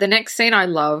 The next scene I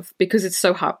love because it's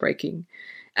so heartbreaking.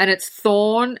 And it's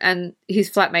Thorne and his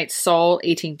flatmate Sol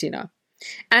eating dinner.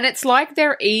 And it's like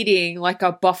they're eating like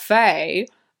a buffet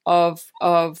of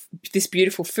this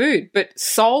beautiful food. But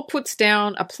Sol puts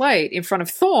down a plate in front of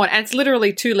Thorne, and it's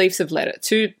literally two leaves of lettuce.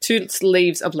 Two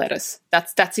leaves of lettuce.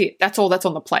 That's it. That's all that's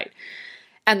on the plate.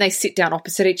 And they sit down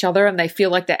opposite each other and they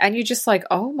feel like that. And you're just like,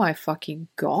 oh my fucking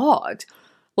God.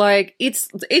 Like, it's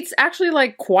actually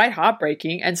like quite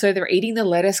heartbreaking. And so they're eating the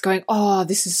lettuce going, oh,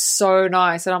 this is so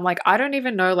nice. And I'm like, I don't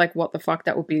even know like what the fuck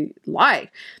that would be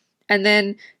like. And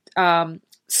then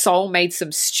Sol made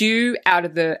some stew out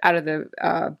of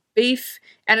the beef,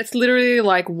 and it's literally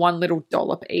like one little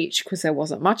dollop each because there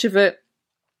wasn't much of it.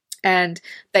 And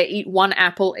they eat one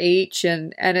apple each,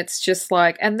 and it's just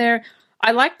like,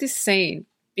 I like this scene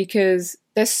because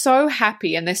they're so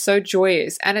happy and they're so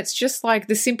joyous, and it's just like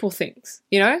the simple things,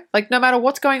 like no matter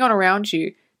what's going on around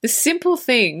you, the simple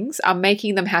things are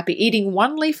making them happy. Eating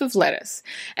one leaf of lettuce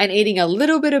and eating a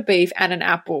little bit of beef and an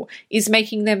apple is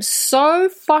making them so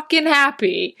fucking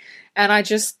happy. And I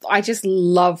just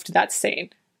loved that scene.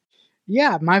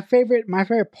 Yeah, my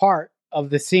favorite part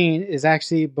of the scene is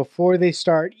actually before they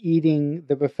start eating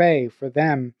the buffet for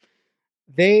them.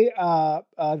 They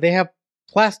have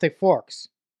plastic forks,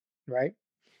 right?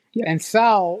 Yeah. And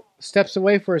Sal steps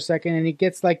away for a second and he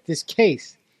gets like this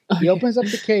case. He opens up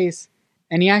the case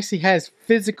and he actually has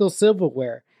physical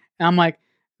silverware. And I'm like,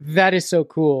 that is so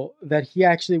cool that he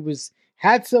actually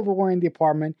had silverware in the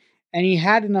apartment, and he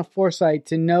had enough foresight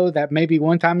to know that maybe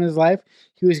one time in his life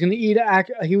he was going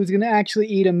to actually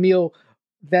eat a meal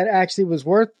that actually was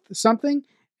worth something,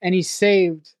 and he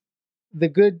saved the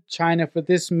good china for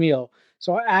this meal.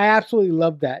 So I absolutely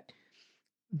love that.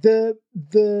 The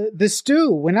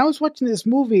stew, when I was watching this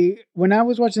movie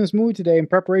today in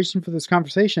preparation for this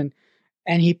conversation,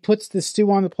 and he puts the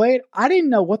stew on the plate. I didn't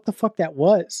know what the fuck that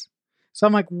was. So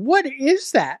I'm like, what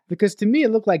is that? Because to me it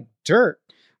looked like dirt.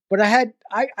 But I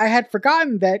had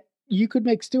forgotten that you could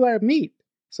make stew out of meat.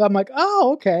 So I'm like,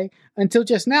 oh, okay. Until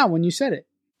just now when you said it.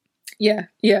 Yeah,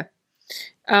 yeah.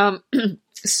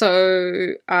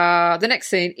 So the next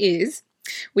scene is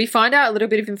we find out a little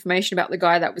bit of information about the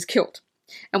guy that was killed.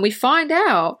 And we find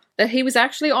out that he was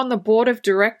actually on the board of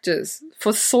directors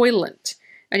for Soylent.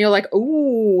 And you're like,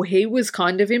 ooh, he was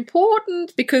kind of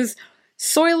important because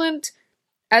Soylent,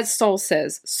 as Sol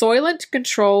says, Soylent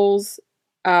controls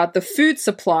the food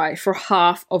supply for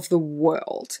half of the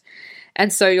world.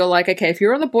 And so you're like, okay, if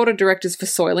you're on the board of directors for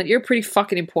Soylent, you're a pretty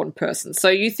fucking important person. So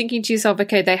you're thinking to yourself,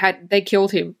 okay, they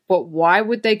killed him, but why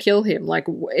would they kill him? Like,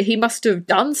 he must have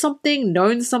done something,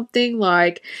 known something,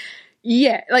 like,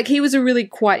 yeah, like he was a really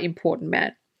quite important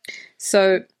man.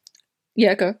 So,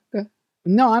 yeah, go.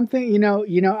 No, I'm thinking,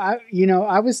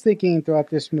 I was thinking throughout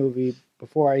this movie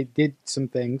before I did some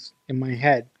things in my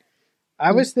head.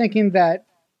 I was thinking that,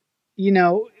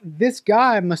 this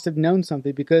guy must have known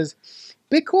something because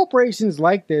big corporations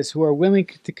like this who are willing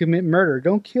to commit murder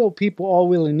don't kill people all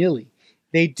willy-nilly.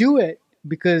 They do it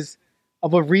because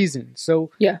of a reason. So,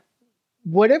 yeah,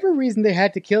 whatever reason they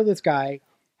had to kill this guy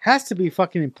has to be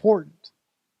fucking important.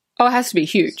 Oh, it has to be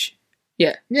huge.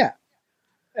 Yeah. Yeah.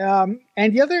 And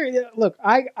the other, look,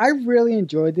 I really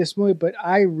enjoyed this movie, but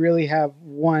I really have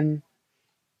one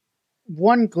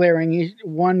glaring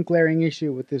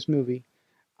issue with this movie.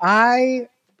 I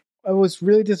was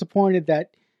really disappointed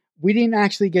that we didn't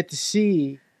actually get to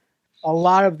see a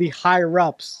lot of the higher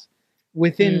ups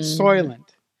within Soylent,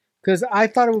 because I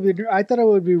thought it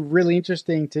would be really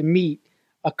interesting to meet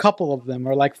a couple of them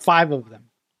or like 5 of them.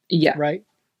 Yeah. Right.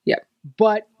 Yeah.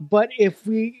 But if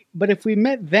we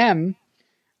met them,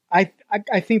 I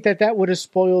think that would have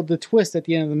spoiled the twist at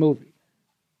the end of the movie.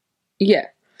 Yeah.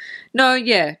 No.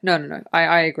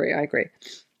 I agree.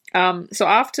 So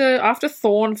after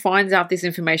Thorne finds out this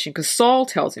information, because Saul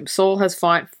tells him, Saul has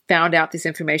found out this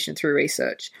information through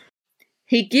research.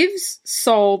 He gives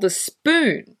Saul the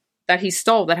spoon that he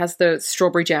stole that has the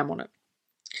strawberry jam on it.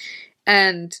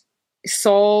 And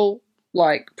Saul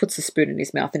puts the spoon in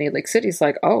his mouth and he licks it. He's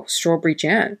like, oh, strawberry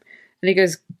jam. And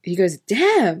he goes,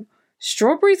 damn,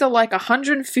 strawberries are like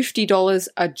 $150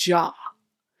 a jar.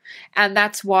 And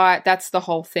that's the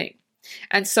whole thing.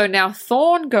 And so now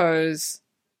Thorne goes,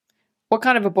 what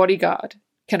kind of a bodyguard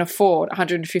can afford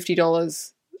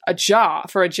 $150 a jar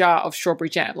for a jar of strawberry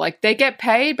jam? Like, they get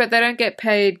paid, but they don't get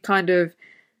paid kind of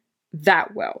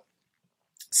that well.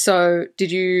 So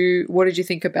what did you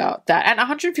think about that? And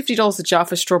 $150 a jar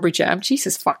for strawberry jam?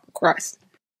 Jesus fucking Christ.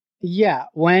 Yeah.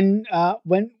 When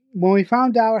we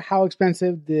found out how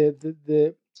expensive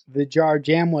the jar of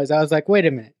jam was, I was like, wait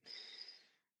a minute.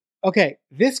 Okay,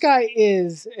 this guy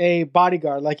is a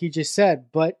bodyguard, like you just said,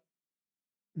 but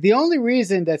the only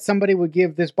reason that somebody would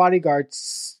give this bodyguard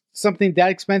something that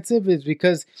expensive is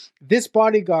because this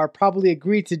bodyguard probably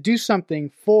agreed to do something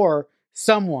for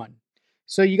someone.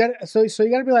 So you got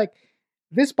to be like,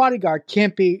 this bodyguard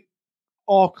can't be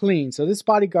all clean. So this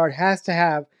bodyguard has to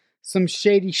have some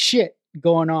shady shit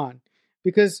going on,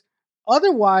 because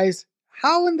otherwise,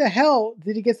 how in the hell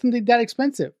did he get something that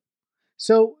expensive?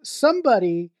 So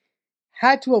somebody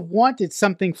had to have wanted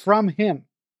something from him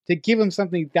to give him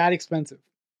something that expensive.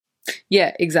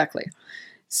 Yeah, exactly.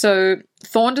 So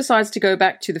Thorne decides to go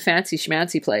back to the fancy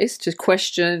schmancy place to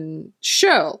question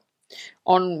Shirl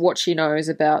on what she knows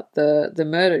about the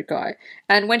murdered guy.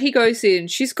 And when he goes in,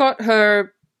 she's got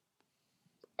her,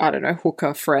 I don't know,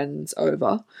 hooker friends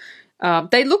over.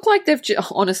 They look like they've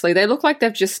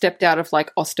just stepped out of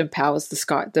like Austin Powers,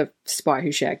 the spy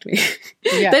who shagged me.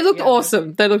 Yeah, they looked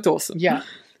awesome. They looked awesome. Yeah.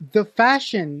 The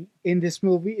fashion in this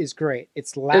movie is great.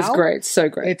 It's loud. It's great. So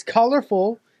great. It's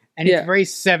colorful, and it's very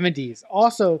 70s.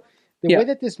 Also, the way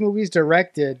that this movie is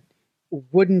directed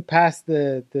wouldn't pass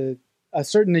the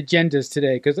certain agendas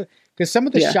today, because some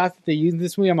of the shots that they use in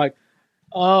this movie, I'm like,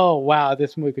 oh wow,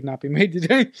 this movie could not be made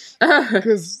today.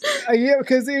 Because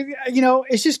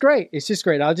it's just great. It's just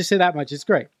great. I'll just say that much. It's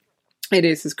great. It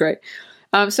is. It's great.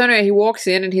 So anyway, he walks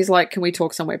in and he's like, "Can we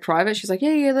talk somewhere private?" She's like,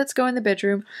 "Yeah, let's go in the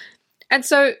bedroom." And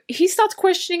so he starts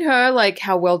questioning her, like,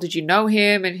 how well did you know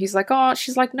him? And he's like, oh,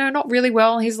 she's like, no, not really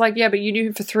well. And he's like, yeah, but you knew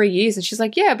him for 3 years. And she's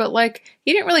like, yeah, but like,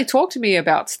 he didn't really talk to me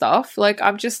about stuff. Like,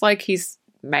 I'm just like his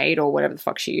maid or whatever the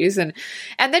fuck she is. And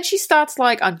then she starts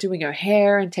like undoing her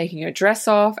hair and taking her dress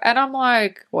off. And I'm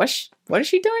like, what is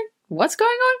she doing? What's going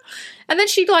on? And then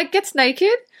she like gets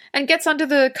naked and gets under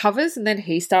the covers. And then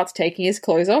he starts taking his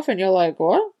clothes off. And you're like,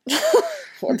 what?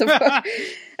 what the fuck?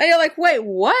 And you're like, wait,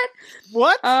 what?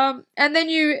 What? And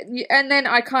then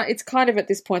I can't. It's kind of at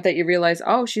this point that you realize,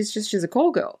 oh, she's a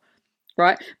call girl,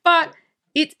 right? But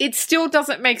it still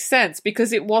doesn't make sense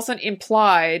because it wasn't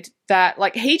implied that,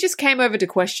 like, he just came over to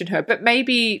question her, but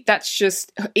maybe that's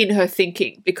just in her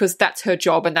thinking because that's her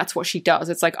job and that's what she does.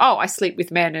 It's like, oh, I sleep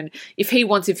with men, and if he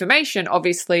wants information,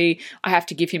 obviously I have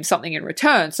to give him something in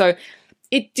return. So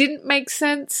it didn't make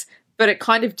sense, but it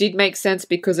kind of did make sense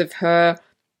because of her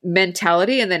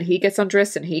mentality. And then he gets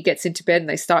undressed and he gets into bed and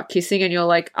they start kissing, and you're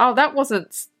like, oh, that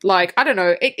wasn't, like, I don't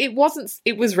know. It wasn't,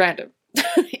 it was random.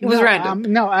 It was random.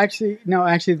 No, actually,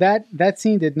 that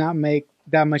scene did not make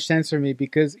that much sense for me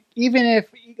because even if,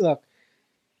 look,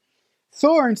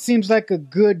 Thorne seems like a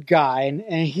good guy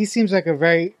and he seems like a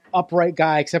very upright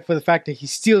guy, except for the fact that he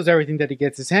steals everything that he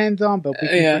gets his hands on, but we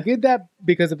can forget that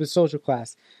because of his social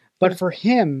class. But for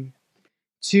him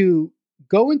to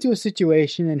go into a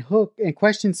situation and hook and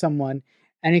question someone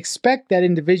and expect that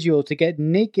individual to get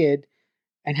naked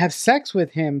and have sex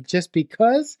with him just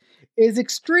because is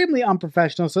extremely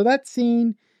unprofessional. So that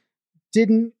scene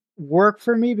didn't work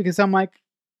for me because I'm like,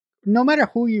 no matter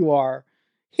who you are,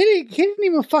 he didn't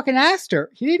even fucking ask her.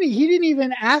 He didn't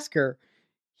even ask her.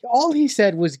 All he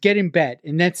said was get in bed,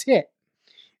 and that's it.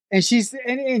 And she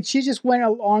just went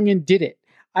along and did it.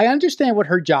 I understand what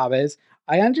her job is.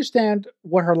 I understand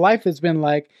what her life has been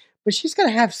like, but she's got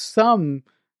to have some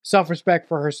self-respect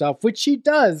for herself, which she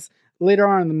does later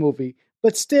on in the movie.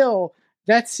 But still,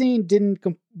 that scene didn't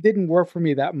work for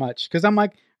me that much because I'm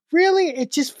like, really?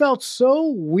 It just felt so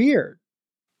weird.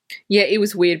 Yeah, it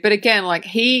was weird. But again, like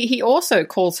he also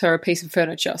calls her a piece of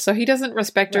furniture. So he doesn't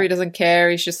respect her. He doesn't care.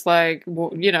 He's just like,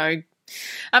 well, you know,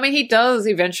 I mean, he does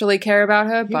eventually care about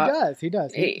her. But he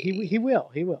does. He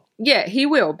will. Yeah, he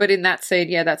will. But in that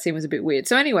scene, that scene was a bit weird.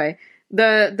 So anyway,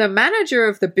 the manager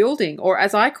of the building, or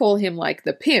as I call him, like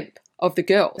the pimp of the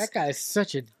girls. That guy is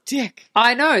such a dick.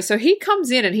 I know. So he comes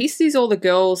in and he sees all the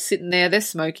girls sitting there, they're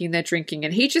smoking, they're drinking,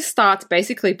 and he just starts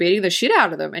basically beating the shit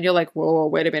out of them. And you're like, whoa,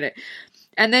 wait a minute.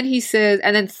 And then he says,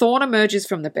 and then Thorne emerges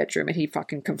from the bedroom and he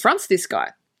fucking confronts this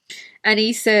guy. And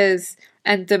he says,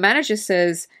 and the manager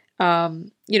says,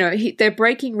 you know, they're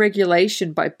breaking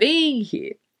regulation by being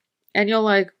here. And you're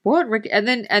like, what? And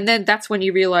then that's when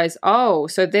you realize, oh,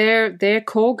 so they're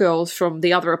call girls from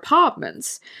the other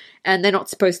apartments and they're not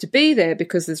supposed to be there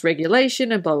because there's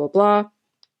regulation and blah, blah,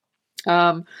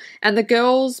 blah. And the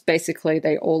girls, basically,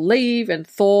 they all leave and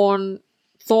Thorne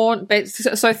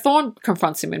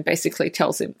confronts him and basically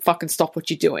tells him, fucking stop what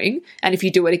you're doing. And if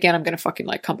you do it again, I'm going to fucking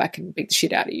like come back and beat the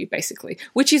shit out of you, basically.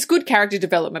 Which is good character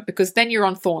development because then you're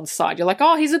on Thorne's side. You're like,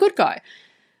 oh, he's a good guy.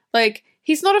 Like,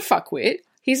 he's not a fuckwit.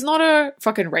 He's not a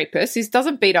fucking rapist. He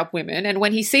doesn't beat up women. And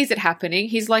when he sees it happening,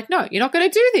 he's like, no, you're not going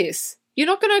to do this. You're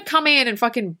not going to come in and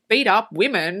fucking beat up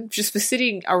women just for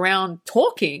sitting around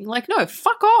talking. Like, no,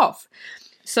 fuck off.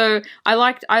 So I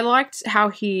liked how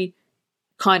he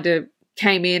kind of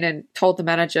came in and told the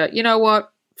manager, you know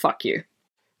what? Fuck you.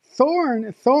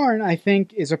 Thorne, I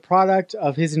think, is a product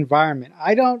of his environment.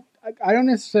 I don't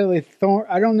necessarily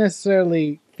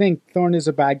think Thorne is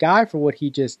a bad guy for what he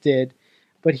just did,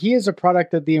 but he is a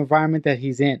product of the environment that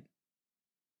he's in.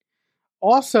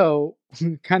 Also,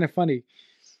 kind of funny,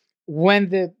 when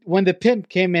the pimp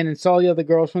came in and saw the other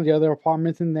girls from the other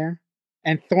apartments in there,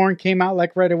 and Thorne came out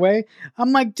like right away,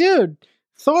 I'm like, dude,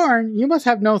 Thorne, you must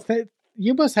have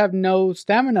no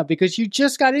stamina because you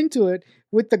just got into it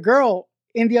with the girl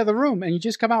in the other room and you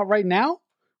just come out right now?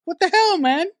 What the hell,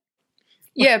 man?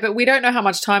 Yeah, but we don't know how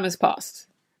much time has passed.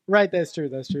 Right, that's true.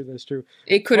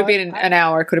 It could have been an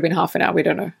hour, it could have been half an hour, we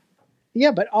don't know.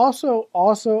 Yeah, but also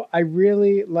I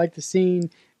really like the scene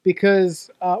because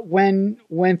when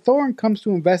Thorne comes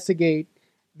to investigate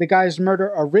the guy's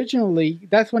murder originally,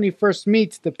 that's when he first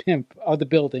meets the pimp of the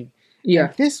building. Yeah.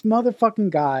 And this motherfucking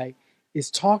guy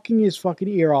is talking his fucking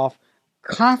ear off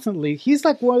constantly. He's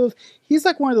like one of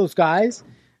those guys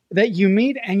that you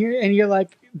meet and you're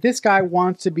like, this guy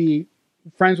wants to be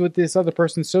friends with this other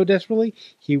person so desperately,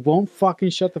 he won't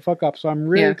fucking shut the fuck up. So I'm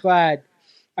really glad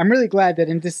that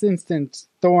in this instance,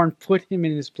 Thorne put him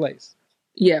in his place.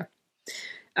 Yeah.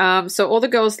 So all the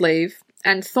girls leave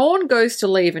and Thorne goes to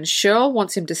leave and Cheryl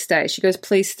wants him to stay. She goes,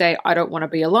 please stay. I don't want to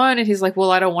be alone. And he's like,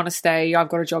 well, I don't want to stay. I've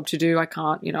got a job to do. I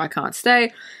can't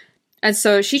stay. And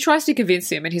so she tries to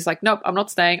convince him and he's like, nope, I'm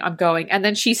not staying. I'm going. And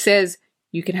then she says,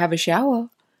 you can have a shower.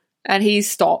 And he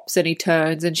stops and he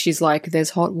turns and she's like,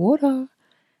 there's hot water.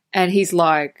 And he's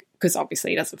like, because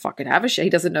obviously he doesn't fucking have a shower.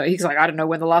 He doesn't know. He's like, I don't know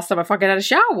when the last time I fucking had a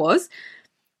shower was.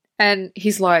 And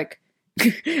he's like,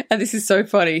 and this is so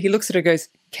funny. He looks at her and goes,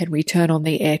 can we turn on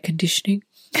the air conditioning?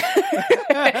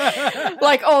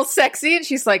 like all sexy, and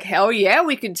she's like, hell yeah,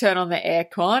 we can turn on the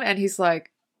aircon, and he's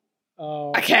like,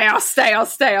 okay, I'll stay.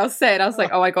 And I was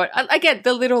like, oh my God. Again,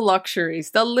 the little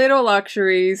luxuries.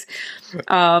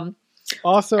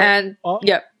 Also,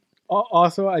 yep.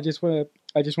 Also, I just want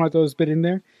to throw this bit in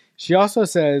there. She also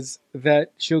says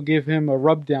that she'll give him a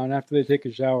rub down after they take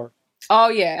a shower. Oh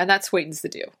yeah, and that sweetens the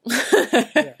deal.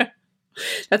 Yeah.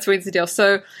 That sweetens the deal.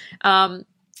 So,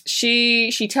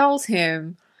 she tells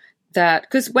him that,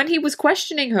 because when he was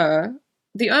questioning her,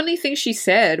 the only thing she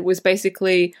said was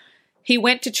basically, he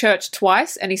went to church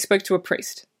twice and he spoke to a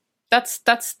priest. That's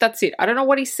it. I don't know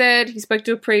what he said. He spoke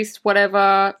to a priest,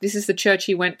 whatever. This is the church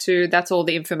he went to. That's all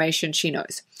the information she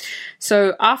knows.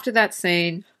 So after that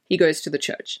scene, he goes to the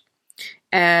church.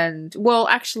 And, well,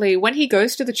 actually, when he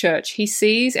goes to the church, he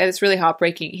sees, and it's really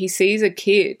heartbreaking, he sees a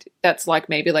kid that's like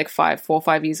maybe like 4 or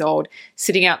 5 years old,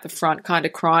 sitting out the front kind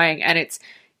of crying. And it's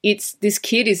this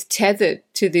kid is tethered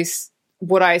to this,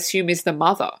 what I assume is the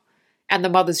mother. And the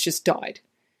mother's just died.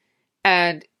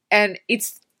 And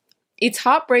it's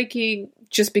heartbreaking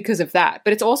just because of that.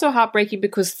 But it's also heartbreaking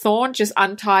because Thorne just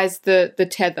unties the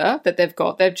tether that they've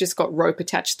got. They've just got rope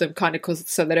attached to them kind of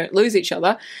so they don't lose each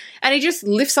other. And he just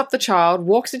lifts up the child,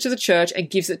 walks into the church and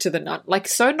gives it to the nun, like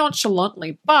so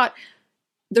nonchalantly. But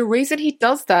the reason he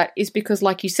does that is because,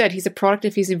 like you said, he's a product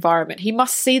of his environment. He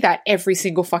must see that every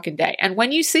single fucking day. And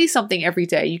when you see something every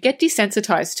day, you get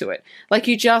desensitized to it. Like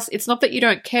it's not that you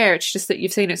don't care, it's just that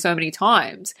you've seen it so many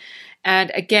times.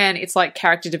 And again, it's like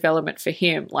character development for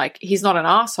him. Like, he's not an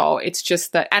asshole. It's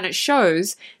just that, and it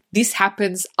shows this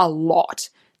happens a lot.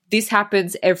 This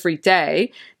happens every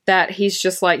day, that he's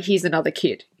just like, he's another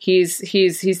kid. He's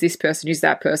this person, he's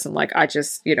that person. Like, I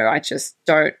just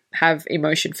don't have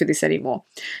emotion for this anymore.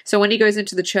 So when he goes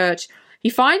into the church, he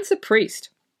finds a priest.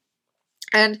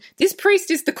 And this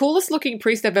priest is the coolest looking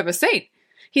priest I've ever seen.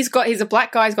 He's a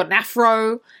black guy, he's got an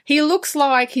afro. He looks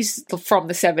like he's from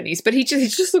the 70s, but he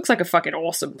just looks like a fucking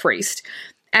awesome priest.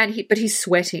 But he's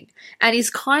sweating. And he's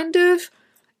kind of,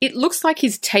 it looks like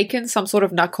he's taken some sort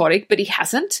of narcotic, but he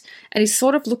hasn't. And he's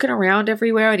sort of looking around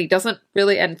everywhere, and he doesn't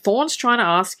really, and Thorne's trying to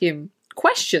ask him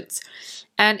questions.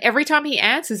 And every time he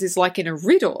answers is like in a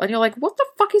riddle. And you're like, what the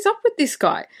fuck is up with this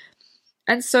guy?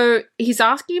 And so he's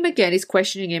asking him again, he's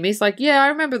questioning him. He's like, yeah, I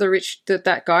remember the rich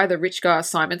guy,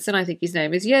 Simonson, I think his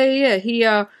name is. Yeah. He,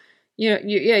 And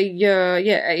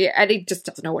he just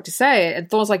doesn't know what to say. And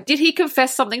Thorne's like, did he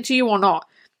confess something to you or not?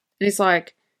 And he's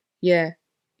like, yeah.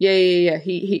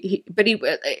 But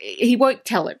he won't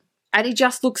tell him. And he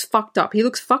just looks fucked up. He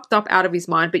looks fucked up out of his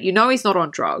mind, but you know he's not on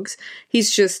drugs.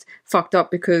 He's just fucked up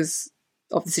because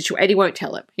of the situation. And he won't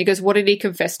tell him. He goes, what did he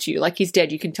confess to you? Like, he's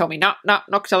dead. You can tell me. No,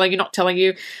 not telling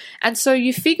you. And so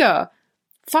you figure,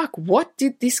 fuck, what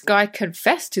did this guy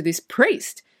confess to this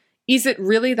priest? Is it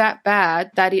really that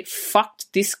bad that it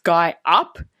fucked this guy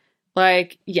up?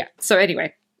 Like, yeah. So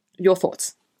anyway, your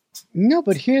thoughts. No,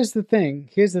 but here's the thing.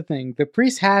 The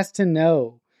priest has to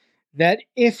know that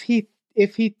if he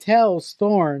tells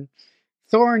Thorne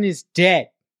is dead.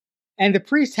 And the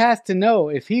priest has to know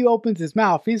if he opens his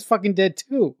mouth, he's fucking dead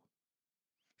too.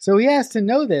 So he has to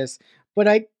know this. But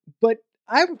I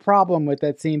have a problem with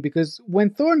that scene, because when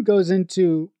Thorne goes in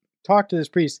to talk to this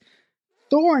priest,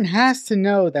 Thorne has to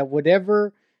know that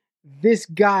whatever this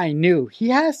guy knew, he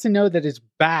has to know that it's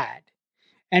bad.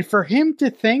 And for him to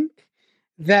think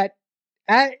that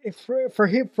for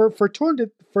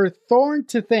Thorne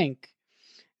to think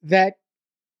that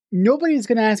nobody's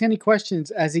going to ask any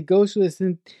questions as he goes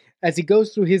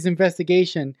through his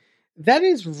investigation, that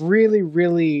is really,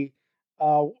 really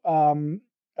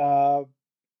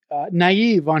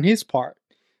naive on his part.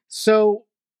 So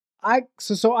I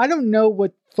don't know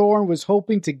what Thorne was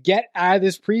hoping to get out of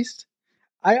this priest.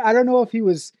 I don't know if he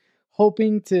was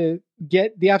hoping to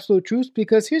get the absolute truth,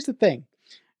 because here's the thing.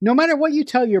 No matter what you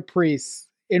tell your priests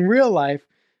in real life,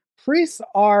 priests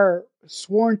are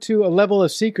sworn to a level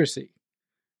of secrecy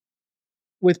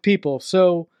with people.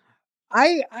 So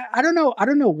I don't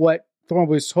know what Thorne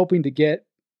was hoping to get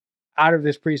out of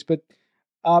this priest, but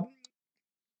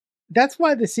that's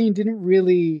why the scene didn't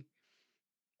really.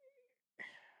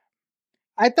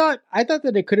 I thought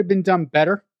that it could have been done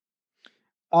better.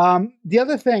 The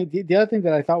other thing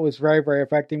that I thought was very, very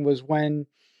affecting was when,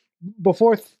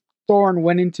 before Thorne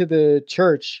went into the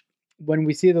church, when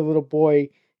we see the little boy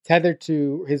tethered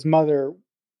to his mother,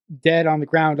 dead on the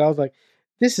ground. I was like,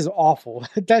 this is awful.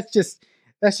 That's just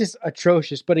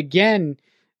atrocious. But again,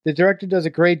 the director does a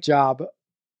great job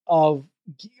of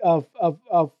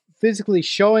physically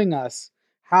showing us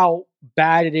how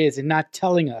bad it is and not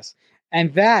telling us.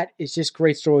 And that is just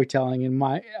great storytelling in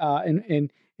my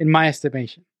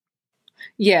estimation.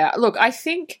 Yeah, look, I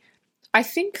think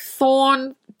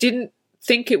Thorne didn't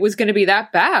think it was going to be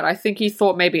that bad. I think he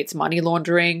thought maybe it's money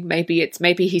laundering, maybe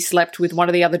he slept with one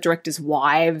of the other directors'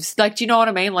 wives. Like, do you know what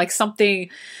I mean? Like something.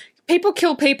 People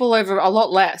kill people over a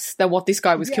lot less than what this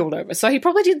guy was killed over. So he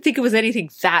probably didn't think it was anything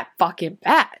that fucking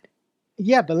bad.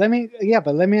 Yeah, but let me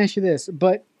ask you this.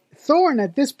 But Thorne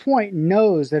at this point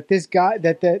knows that this guy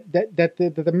that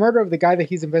the murder of the guy that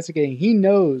he's investigating, he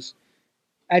knows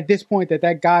at this point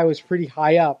that guy was pretty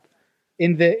high up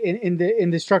in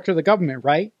the structure of the government,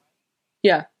 right?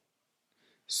 Yeah.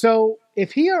 So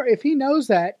if he knows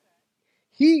that,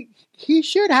 he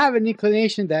should have an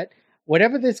inclination that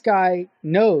whatever this guy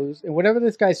knows and whatever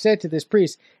this guy said to this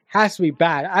priest has to be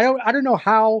bad. I don't know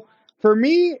how. For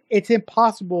me, it's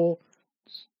impossible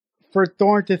for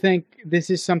Thorne to think this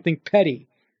is something petty.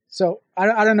 So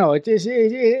I don't know.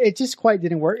 It just quite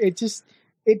didn't work. It just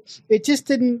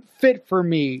didn't fit for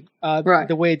me right.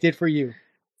 the way it did for you.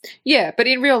 Yeah, but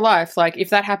in real life, like if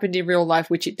that happened in real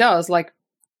life, which it does, like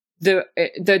the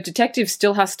detective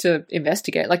still has to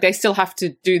investigate. Like they still have to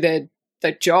do their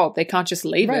job. They can't just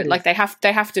leave it. Like they have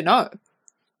to know.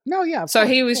 No, yeah. So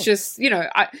he was just,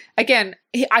 I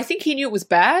think he knew it was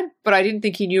bad, but I didn't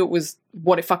think he knew it was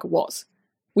what it fucking was,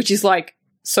 which is like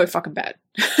so fucking bad.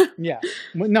 Yeah.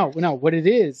 No. What it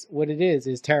is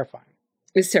terrifying.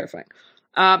 It's terrifying.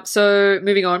 So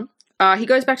moving on, he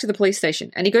goes back to the police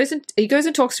station and he goes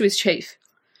and talks to his chief,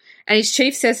 and his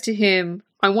chief says to him,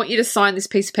 "I want you to sign this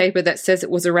piece of paper that says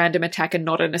it was a random attack and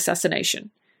not an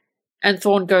assassination." And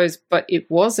Thorne goes, "But it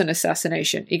was an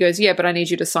assassination." He goes, "Yeah, but I need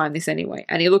you to sign this anyway."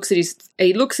 And he looks at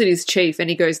his chief and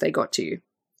he goes, "They got to you."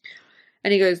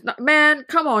 And he goes, "No, man,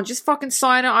 come on, just fucking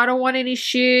sign it. I don't want any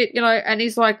shit, And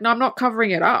he's like, "No, I'm not covering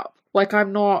it up. Like,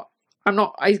 I'm not."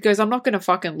 He goes, "I'm not going to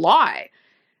fucking lie.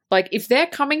 Like, if they're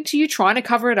coming to you trying to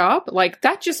cover it up, like,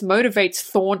 that just motivates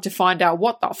Thorne to find out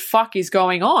what the fuck is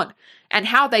going on and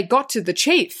how they got to the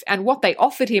chief and what they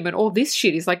offered him and all this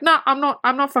shit." He's like, "No, I'm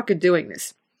not fucking doing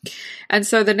this." And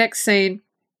so the next scene,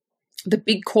 the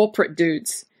big corporate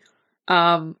dudes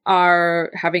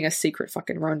are having a secret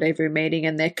fucking rendezvous meeting,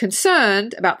 and they're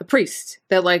concerned about the priest.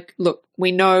 They're like, "Look,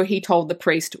 we know he told the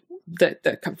priest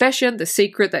the confession, the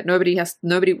secret that nobody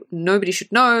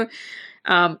should know.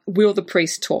 Will the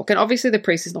priest talk?" And obviously the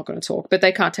priest is not going to talk, but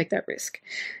they can't take that risk.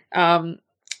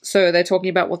 So they're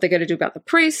talking about what they're going to do about the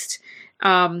priest.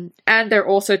 And they're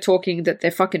also talking that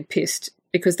they're fucking pissed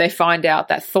because they find out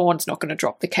that Thorne's not going to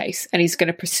drop the case and he's going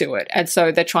to pursue it. And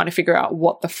so they're trying to figure out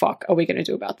what the fuck are we going to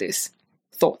do about this.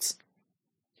 Thoughts?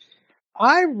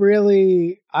 I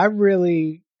really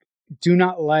do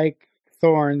not like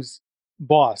Thorne's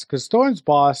boss, because Thorne's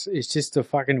boss is just a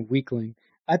fucking weakling.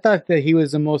 I thought that he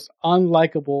was the most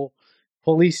unlikable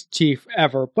police chief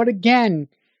ever. But again,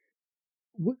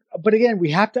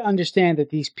 we have to understand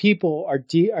that these people are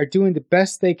doing the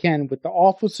best they can with the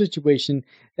awful situation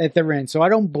that they're in. So I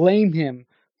don't blame him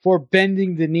for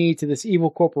bending the knee to this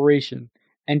evil corporation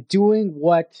and doing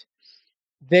what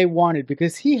they wanted,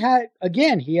 because he has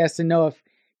to know, if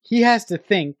he has to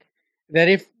think that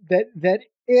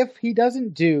if he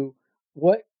doesn't do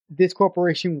what this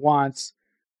corporation wants,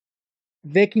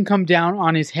 they can come down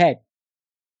on his head.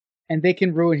 And they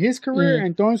can ruin his career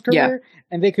and Thorne's career,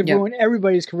 and they can ruin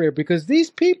everybody's career, because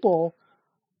these people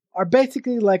are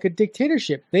basically like a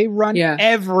dictatorship. They run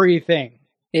everything.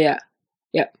 Yeah.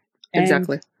 Yep.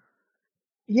 Exactly.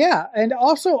 And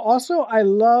also I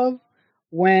love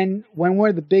when one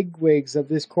of the bigwigs of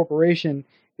this corporation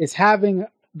is having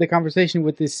the conversation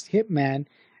with this hitman,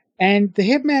 and the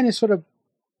hitman is sort of,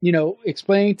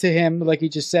 explaining to him, like he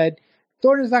just said,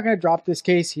 Thorne is not going to drop this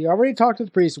case. He already talked to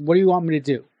the priest. What do you want me to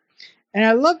do? And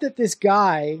I love that this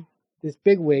guy, this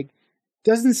bigwig,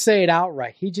 doesn't say it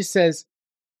outright. He just says,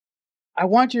 "I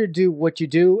want you to do what you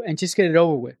do and just get it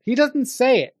over with." He doesn't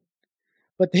say it.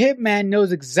 But the hitman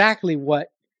knows exactly what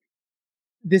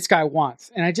this guy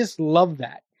wants. And I just love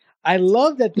that. I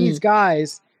love that these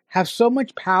guys have so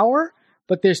much power,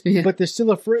 but they're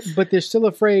still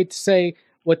afraid to say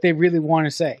what they really want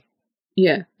to say.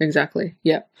 Yeah, exactly.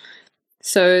 Yeah.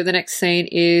 So the next scene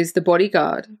is the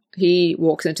bodyguard. He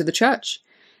walks into the church,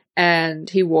 and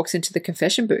he walks into the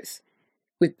confession booth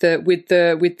with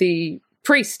the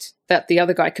priest that the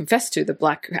other guy confessed to, the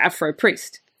black Afro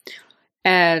priest.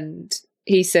 And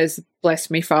he says, "Bless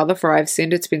me, Father, for I have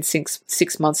sinned. It's been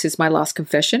 6 months since my last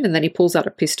confession." And then he pulls out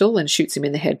a pistol and shoots him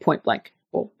in the head, point blank,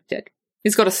 or dead.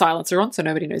 He's got a silencer on, so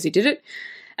nobody knows he did it.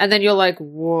 And then you're like,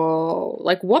 whoa,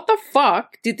 like what the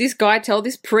fuck did this guy tell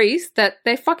this priest, that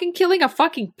they're fucking killing a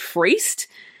fucking priest?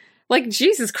 Like,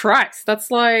 Jesus Christ. That's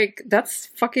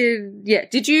fucking, yeah.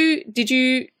 Did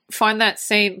you find that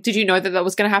scene? Did you know that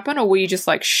was going to happen, or were you just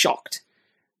like shocked?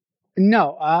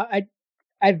 No,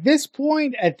 at this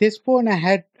point, I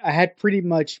had pretty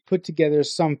much put together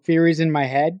some theories in my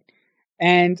head,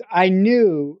 and I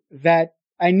knew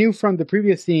from the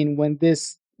previous scene when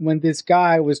this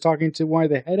guy was talking to one of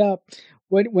the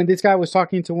when this guy was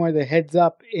talking to one of the heads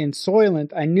up in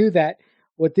Soylent, I knew that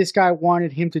what this guy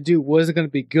wanted him to do wasn't going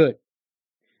to be good.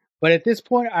 But at this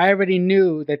point, I already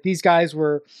knew that these guys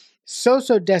were so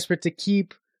desperate to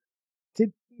keep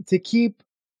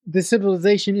the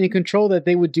civilization in control that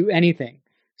they would do anything.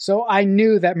 So I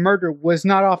knew that murder was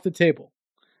not off the table.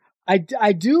 I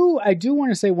do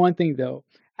want to say one thing though.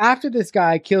 After this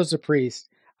guy kills the priest,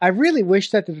 I really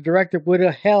wish that the director would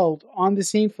have held on the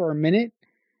scene for a minute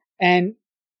and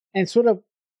sort of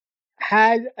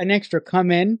had an extra come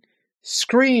in,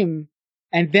 scream,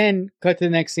 and then cut to the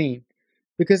next scene.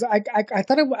 Because I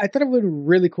thought it would be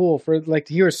really cool for like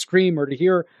to hear a scream or to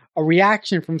hear a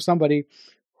reaction from somebody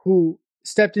who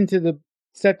stepped into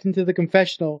the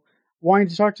confessional wanting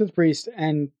to talk to the priest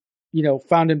and,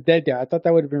 found him dead there. I thought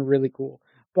that would have been really cool.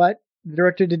 But the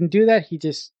director didn't do that. He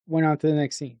just went on to the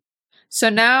next scene. So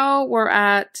now we're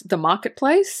at the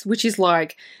marketplace, which is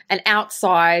like an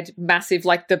outside massive,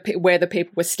 like where the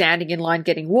people were standing in line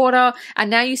getting water. And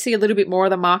now you see a little bit more of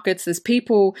the markets. There's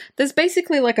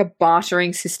basically like a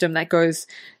bartering system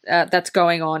that's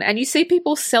going on. And you see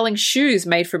people selling shoes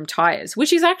made from tires,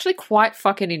 which is actually quite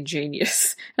fucking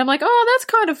ingenious. And I'm like, oh, that's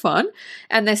kind of fun.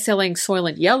 And they're selling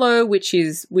Soylent Yellow, which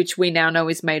we now know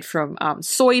is made from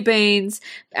soybeans.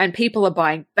 And people are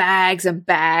buying bags and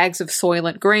bags of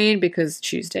Soylent Green because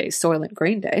Tuesday is Soylent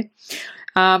Green Day.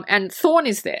 And Thorne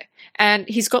is there. And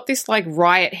he's got this like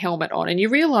riot helmet on. And you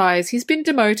realize he's been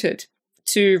demoted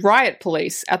to riot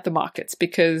police at the markets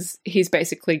because he's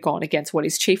basically gone against what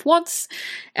his chief wants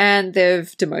and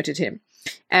they've demoted him.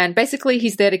 And basically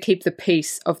he's there to keep the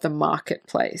peace of the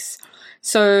marketplace.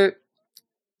 So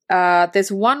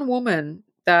there's one woman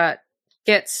that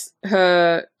gets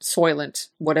her Soylent,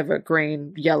 whatever,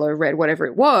 green, yellow, red, whatever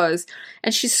it was,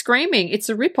 and she's screaming, it's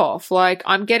a ripoff. Like,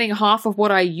 I'm getting half of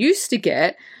what I used to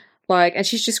get. Like, and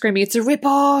she's just screaming, it's a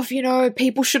ripoff,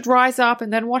 people should rise up.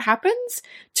 And then what happens?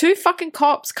 2 fucking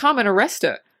cops come and arrest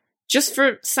her just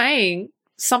for saying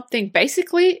something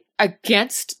basically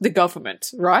against the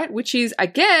government, right? Which is,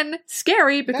 again,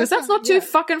 scary because that's not too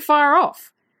fucking far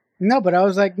off. No, but I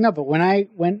was like, no, but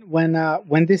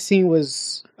when this scene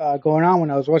was going on, when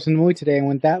I was watching the movie today, and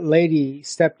when that lady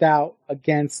stepped out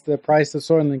against the price of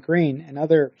Soylent Green and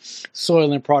other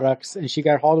Soylent products, and she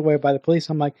got hauled away by the police,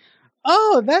 I'm like,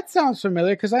 oh, that sounds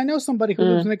familiar, because I know somebody who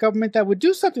lives in the government that would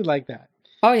do something like that.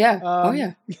 Oh,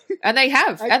 yeah. And they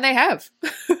have.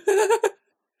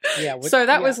 Yeah. So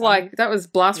that was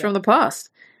blast from the past.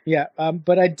 Yeah.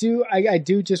 But I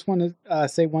do just want to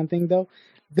say one thing, though.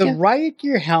 The riot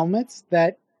gear helmets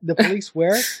that the police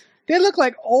wear, they look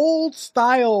like old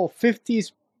style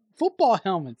 50s football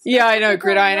helmets. Yeah, I know.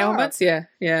 Gridiron helmets. Yeah.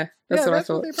 That's what I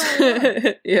thought.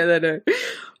 Yeah, they do.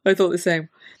 I thought the same.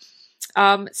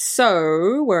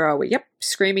 So where are we? Yep.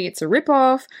 Screaming it's a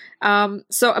ripoff.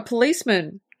 So a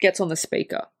policeman gets on the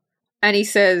speaker and he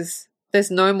says, there's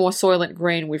no more Soylent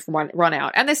Green. We've run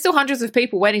out. And there's still hundreds of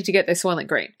people waiting to get their Soylent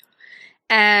Green.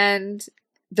 And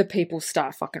the people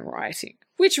start fucking rioting,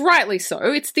 which rightly so.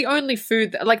 It's the only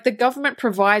food that, the government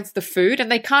provides the food and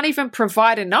they can't even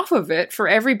provide enough of it for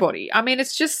everybody. I mean,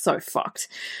 it's just so fucked.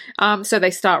 So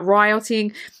they start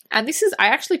rioting. And I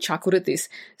actually chuckled at this.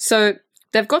 So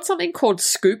they've got something called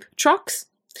scoop trucks,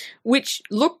 which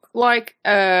look like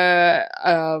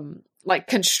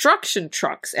construction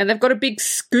trucks, and they've got a big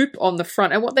scoop on the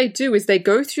front. And what they do is they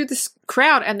go through the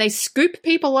crowd and they scoop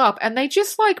people up and they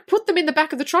just put them in the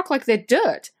back of the truck like they're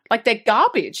dirt, like they're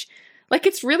garbage.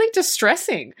 It's really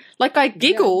distressing. I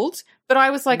giggled, but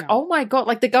I was like, oh my God,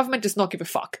 the government does not give a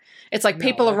fuck. It's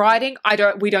people are rioting.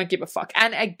 We don't give a fuck.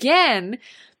 And again,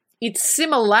 its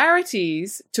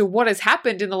similarities to what has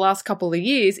happened in the last couple of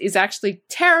years is actually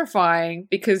terrifying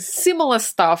because similar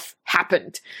stuff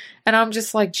happened. And I'm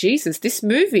just like, Jesus, this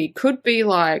movie could be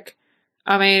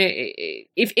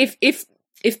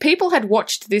if people had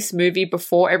watched this movie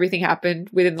before everything happened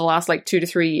within the last 2 to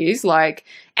 3 years,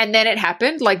 and then it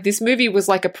happened, this movie was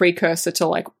a precursor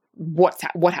to what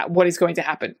is going to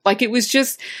happen. It was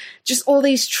just all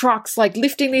these trucks,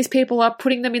 lifting these people up,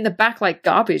 putting them in the back like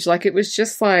garbage. It was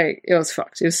just it was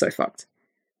fucked. It was so fucked.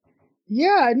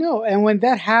 Yeah, I know. And when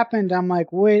that happened, I'm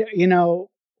like, wait,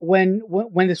 when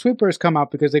the sweepers come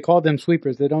out, because they call them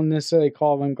sweepers, they don't necessarily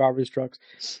call them garbage trucks.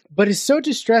 But it's so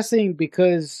distressing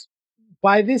because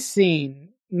by this scene,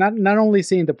 not only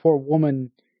seeing the poor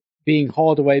woman being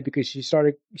hauled away because she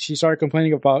started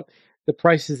complaining about the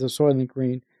prices of Soylent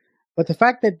Green. But the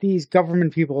fact that these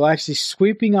government people are actually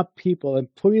sweeping up people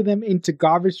and putting them into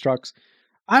garbage trucks,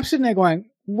 I'm sitting there going,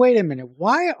 wait a minute,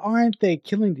 why aren't they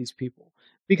killing these people?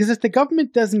 Because if the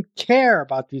government doesn't care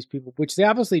about these people, which they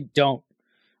obviously don't,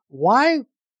 why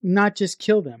not just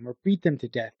kill them or beat them to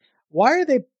death? Why are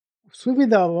they sweeping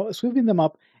them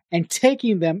up and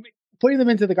taking them, putting them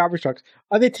into the garbage trucks?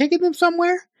 Are they taking them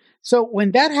somewhere? So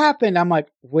when that happened, I'm like,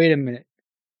 wait a minute,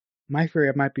 my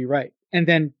theory might be right. And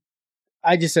then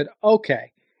I just said,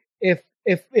 okay, if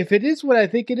it is what I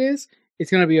think it is,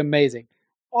 it's going to be amazing.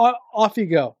 Off you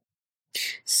go.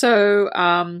 So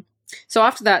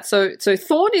after that, so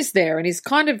Thorn is there and he's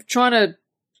kind of trying to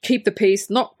keep the peace,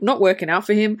 not working out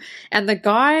for him. And the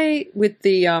guy with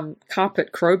the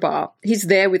carpet crowbar, he's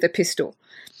there with a pistol,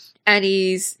 and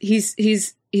he's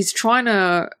trying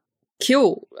to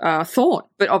kill Thorn,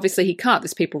 but obviously he can't.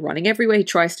 There's people running everywhere. He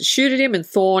tries to shoot at him, and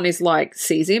Thorn is like,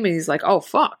 sees him, and he's like, oh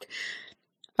fuck.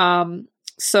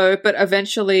 But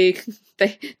eventually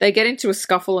they get into a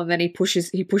scuffle, and then he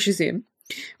pushes him,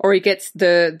 or he gets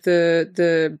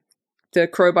the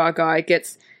crowbar guy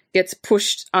gets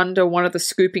pushed under one of the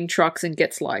scooping trucks and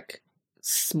gets like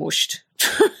smushed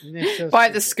by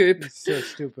the scoop. It's so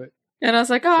stupid. And I was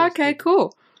like, oh, okay,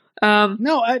 cool.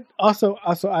 No, I'm sorry.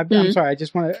 I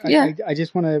just want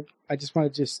to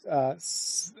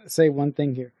say one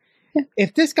thing here. Yeah.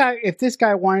 If this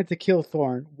guy wanted to kill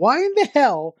Thorn, why in the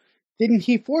hell didn't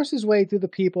he force his way through the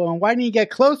people, and why didn't he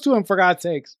get close to him, for God's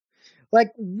sakes?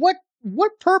 Like, what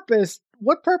purpose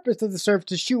does it serve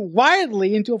to shoot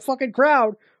wildly into a fucking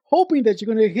crowd, hoping that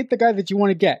you're going to hit the guy that you want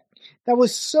to get? That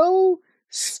was so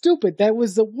stupid. That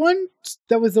was the one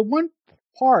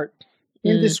part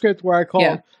in the script where I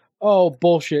called, oh,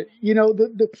 bullshit. You know,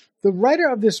 the writer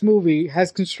of this movie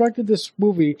has constructed this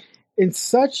movie in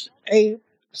such a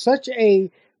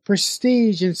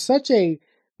prestige and such a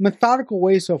methodical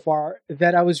way so far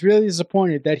that I was really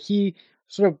disappointed that he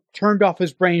sort of turned off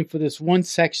his brain for this one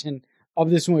section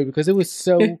of this movie, because it was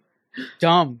so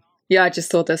dumb. Yeah, I just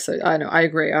thought that's I know, I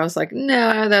agree. I was like,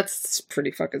 nah, that's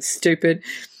pretty fucking stupid.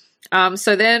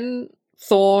 So then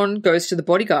Thorn goes to the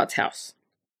bodyguard's house,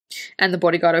 and the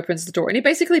bodyguard opens the door, and he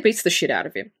basically beats the shit out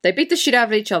of him. They beat the shit out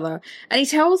of each other, and he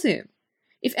tells him,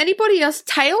 if anybody else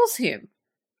tails him,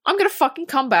 I'm going to fucking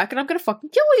come back and I'm going to fucking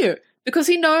kill you. Because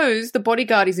he knows the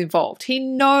bodyguard is involved. He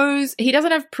knows, he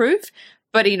doesn't have proof,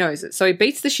 but he knows it. So he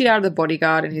beats the shit out of the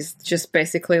bodyguard, and he's just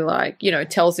basically like, you know,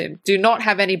 tells him, do not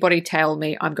have anybody tail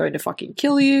me. I'm going to fucking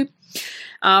kill you.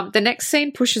 The next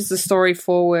scene pushes the story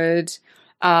forward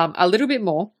a little bit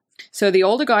more. So the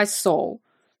older guy, Saul,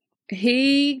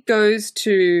 he goes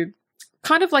to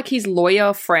kind of like his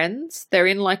lawyer friends. They're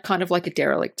in like kind of like a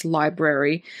derelict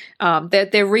library. They're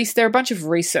a bunch of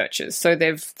researchers. So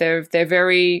they're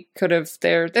very kind of,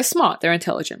 they're smart. They're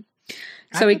intelligent.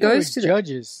 So he goes to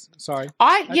judges. Sorry.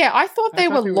 I thought they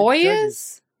were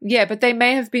lawyers. Yeah, but they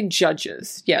may have been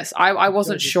judges. Yes, I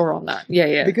wasn't sure on that.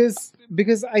 Yeah.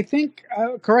 Because I think,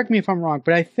 correct me if I'm wrong,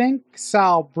 but I think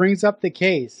Sal brings up the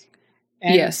case.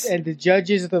 And, yes. And the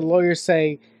judges, the lawyers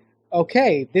say,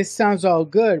 okay, this sounds all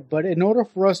good, but in order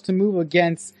for us to move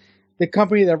against the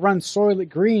company that runs Soylent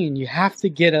Green, you have to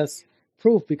get us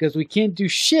proof, because we can't do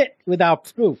shit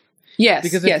without proof.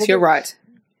 Yes, you're right.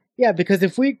 Yeah, because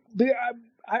if we,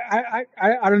 I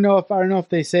don't know if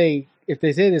they say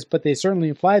this, but they certainly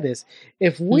imply this.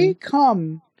 If we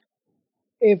come,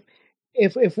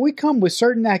 if we come with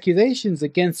certain accusations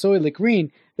against Soylent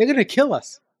Green, they're going to kill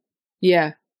us.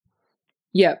 Yeah.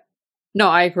 No,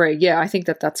 I agree. Yeah, I think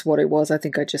that's what it was. I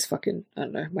think I just fucking, I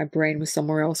don't know, my brain was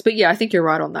somewhere else. But yeah, I think you're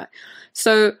right on that.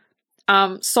 So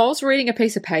Saul's reading a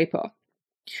piece of paper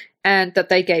and that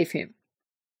they gave him.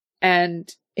 And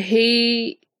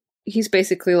he's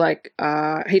basically like,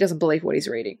 he doesn't believe what he's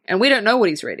reading. And we don't know what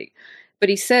he's reading. But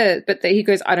he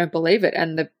goes, I don't believe it.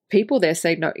 And the people there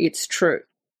say, no, it's true.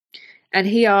 And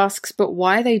he asks, but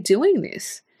why are they doing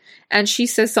this? And she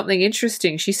says something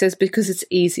interesting. She says, because it's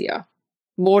easier.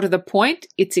 More to the point,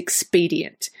 it's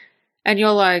expedient. And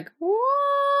you're like,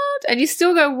 what? And you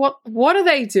still go, what are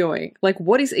they doing? Like,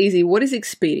 what is easy? What is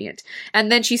expedient? And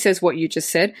then she says what you just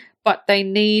said, but they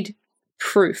need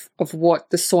proof of what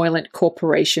the Soylent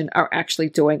Corporation are actually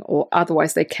doing, or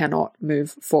otherwise they cannot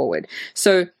move forward.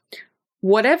 So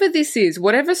whatever this is,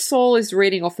 whatever Saul is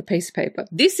reading off the piece of paper,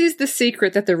 this is the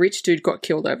secret that the rich dude got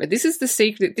killed over. This is the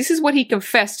secret. This is what he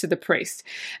confessed to the priest.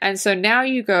 And so now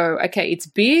you go, okay, it's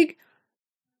big,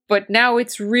 but now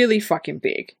it's really fucking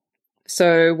big.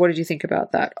 So what did you think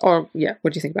about that? Or yeah,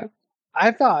 what did you think about it?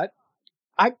 I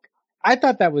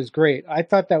thought that was great. I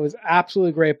thought that was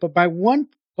absolutely great. But my one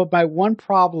But my one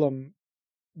problem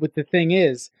with the thing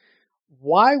is,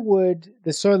 why would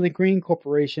the Soylent Green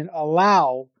Corporation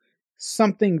allow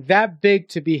something that big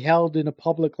to be held in a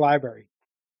public library?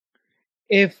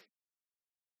 If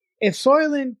the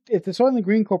Soylent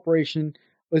Green Corporation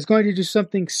was going to do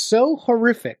something so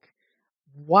horrific,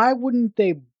 why wouldn't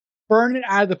they burn it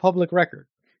out of the public record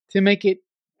to make it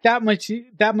that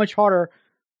much harder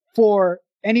for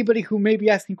anybody who may be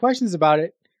asking questions about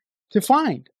it to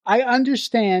find? I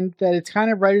understand that it's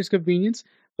kind of writer's convenience,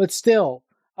 but still,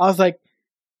 I was like,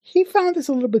 he found this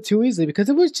a little bit too easily, because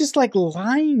it was just like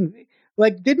lying.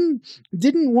 Like, didn't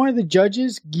one of the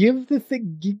judges give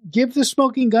the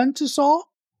smoking gun to Saul,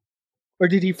 or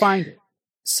did he find it?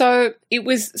 So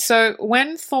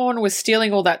when Thorne was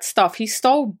stealing all that stuff, he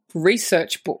stole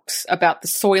research books about the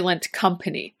Soylent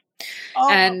Company.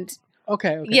 Oh, and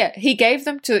okay. Yeah, he gave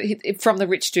them from the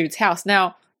rich dude's house.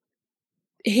 Now,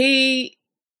 he,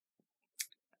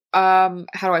 how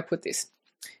do I put this?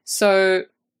 So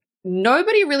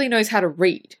nobody really knows how to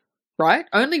read, right?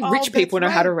 Only rich people know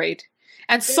how to read.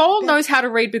 And Saul knows how to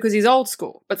read because he's old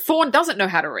school, but Thorne doesn't know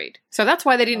how to read. So that's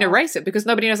why they didn't erase it, because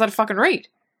nobody knows how to fucking read.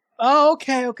 Oh,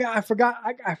 okay. I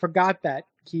forgot that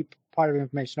key part of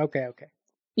information. Okay.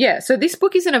 Yeah, so this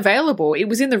book isn't available. It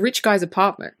was in the rich guy's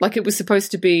apartment. Like, it was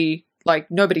supposed to be,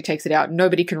 like, nobody takes it out.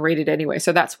 Nobody can read it anyway.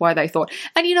 So that's why they thought.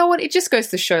 And you know what? It just goes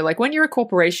to show, like, when you're a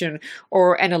corporation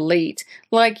or an elite,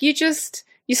 like, you're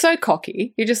so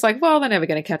cocky. You're just like, well, they're never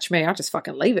going to catch me. I'll just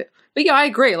fucking leave it. But yeah, I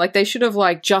agree. Like, they should have,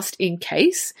 like, just in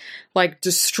case, like,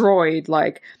 destroyed,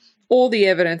 like, all the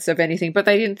evidence of anything. But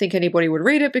they didn't think anybody would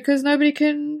read it because nobody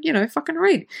can, fucking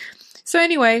read. So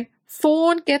anyway,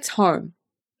 Thorne gets home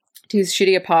to his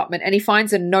shitty apartment and he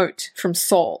finds a note from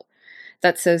Saul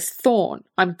that says, Thorne,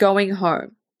 I'm going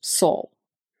home, Saul.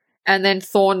 And then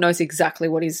Thorne knows exactly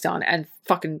what he's done, and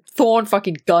Thorne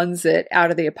guns it out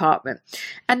of the apartment.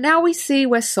 And now we see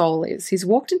where Saul is. He's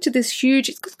walked into this huge,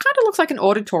 it kind of looks like an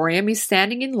auditorium. He's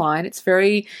standing in line. It's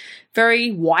very,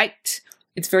 very white.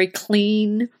 It's very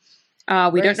clean.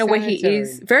 We don't know where he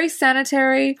is. Very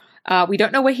sanitary. We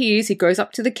don't know where he is. He goes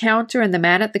up to the counter, and the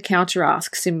man at the counter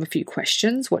asks him a few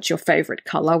questions. What's your favorite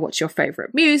color? What's your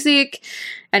favorite music?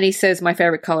 And he says, my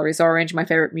favorite color is orange. My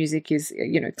favorite music is,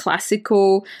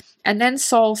 classical. And then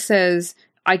Saul says,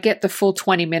 I get the full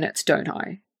 20 minutes, don't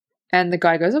I? And the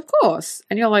guy goes, of course.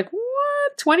 And you're like,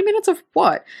 what? 20 minutes of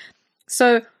what?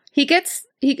 So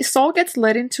Saul gets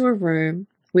led into a room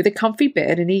with a comfy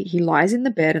bed, and he lies in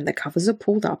the bed, and the covers are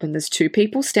pulled up, and there's two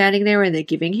people standing there, and they're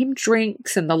giving him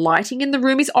drinks, and the lighting in the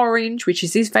room is orange, which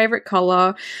is his favorite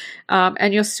color.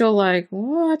 And you're still like,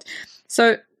 what?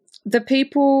 So the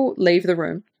people leave the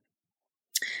room.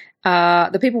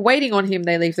 The people waiting on him,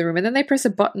 they leave the room, and then they press a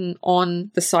button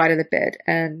on the side of the bed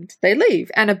and they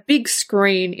leave. And a big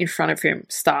screen in front of him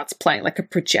starts playing, like a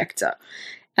projector.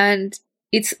 And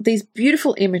it's these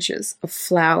beautiful images of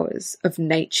flowers, of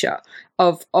nature,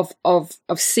 of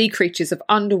sea creatures, of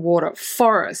underwater,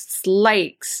 forests,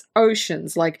 lakes,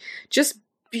 oceans, like just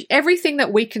everything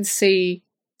that we can see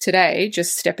today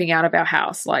just stepping out of our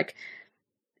house. Like,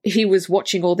 he was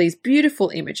watching all these beautiful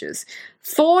images.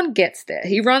 Thorne gets there.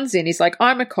 He runs in. He's like,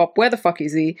 I'm a cop. Where the fuck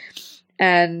is he?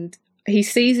 And he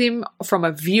sees him from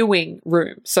a viewing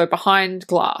room, so behind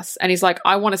glass. And he's like,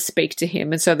 I want to speak to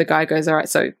him. And so the guy goes, all right,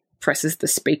 so presses the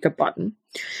speaker button.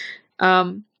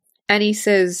 And he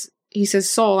says,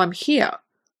 Saul, I'm here.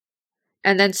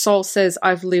 And then Saul says,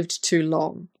 I've lived too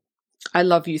long. I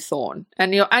love you, Thorne.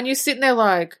 And you're sitting there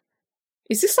like,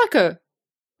 is this like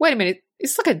wait a minute,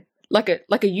 it's like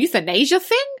a euthanasia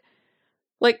thing?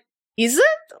 Like, is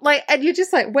it? Like, and you're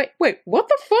just like, wait, what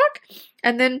the fuck?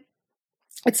 And then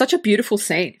it's such a beautiful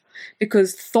scene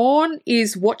because Thorne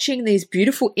is watching these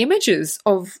beautiful images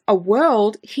of a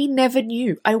world he never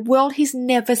knew, a world he's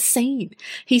never seen.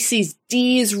 He sees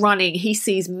deers running. He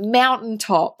sees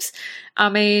mountaintops. I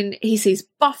mean, he sees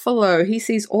buffalo. He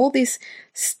sees all these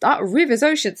rivers,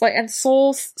 oceans. Like, and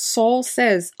Saul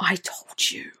says, I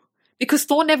told you. Because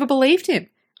Thorne never believed him.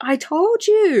 I told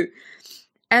you.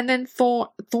 And then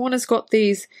Thorne has got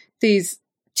these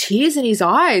tears in his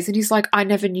eyes, and he's like, I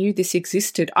never knew this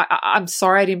existed. I'm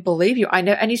sorry I didn't believe you. I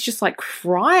know. And he's just like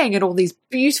crying at all these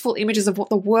beautiful images of what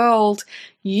the world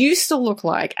used to look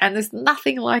like. And there's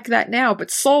nothing like that now,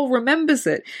 but Saul remembers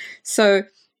it. So,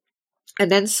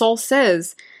 and then Saul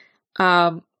says,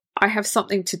 I have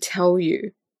something to tell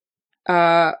you.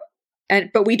 But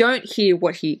we don't hear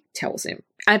what he tells him.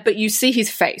 But you see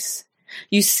his face.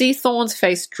 You see Thorne's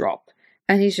face drop.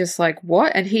 And he's just like,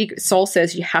 what? And Saul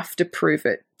says, you have to prove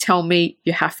it. Tell me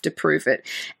you have to prove it.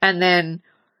 And then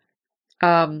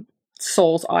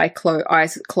Saul's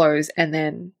eyes close, and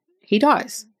then he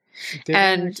dies. They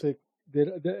And- don't actually,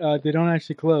 they don't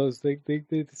actually close. They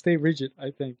stay rigid,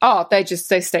 I think. Oh, they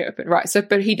stay open, right? So,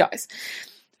 but he dies.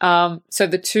 So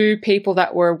the two people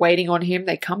that were waiting on him,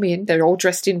 they come in. They're all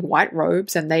dressed in white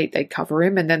robes, and they cover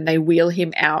him, and then they wheel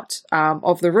him out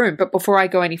of the room. But before I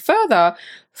go any further,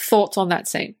 thoughts on that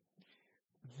scene?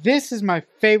 This is my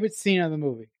favorite scene of the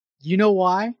movie. You know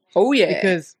why? Oh yeah,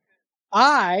 Because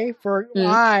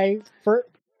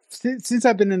since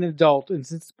I've been an adult and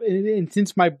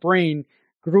since my brain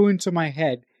grew into my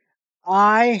head,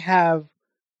 I have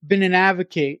been an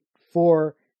advocate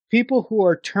for people who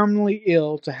are terminally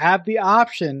ill to have the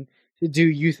option to do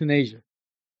euthanasia.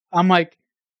 I'm like,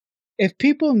 if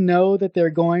people know that they're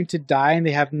going to die and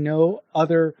they have no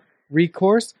other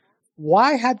recourse,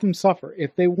 why have them suffer?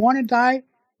 If they want to die,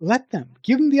 let them.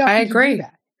 Give them the option to do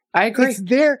that. I agree.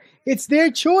 It's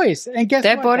their choice. And guess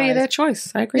Their what, body, guys? their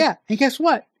choice. I agree. Yeah, and guess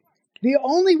what? The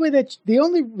only way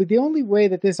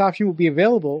that this option will be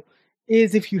available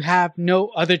is if you have no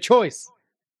other choice.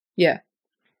 Yeah.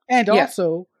 And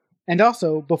also,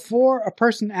 before a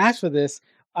person asks for this,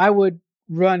 I would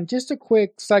run just a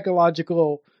quick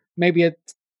psychological, maybe a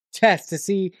test to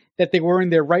see that they were in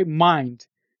their right mind.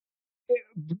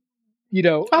 You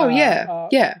know. Oh yeah.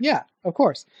 Yeah, of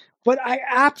course. But I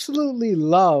absolutely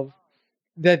love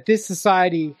that this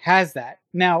society has that.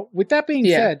 Now, with that being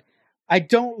said, I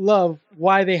don't love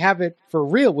why they have it for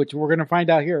real, which we're going to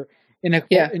find out here in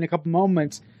a couple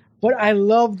moments. But I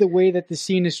love the way that the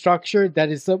scene is structured. That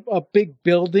is a big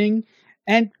building,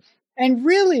 and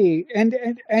really,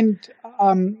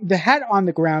 the hat on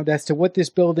the ground as to what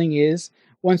this building is.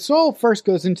 When Saul first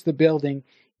goes into the building,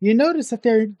 you notice that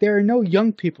there are no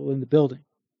young people in the building.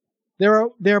 There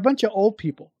are a bunch of old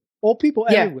people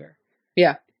everywhere.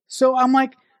 Yeah. So I'm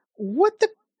like,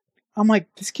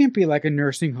 this can't be like a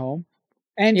nursing home.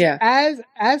 And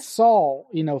as Saul,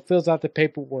 fills out the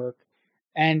paperwork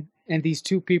and these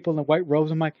two people in the white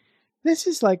robes, I'm like, this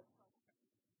is like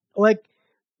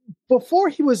before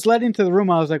he was let into the room,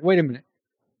 I was like, wait a minute.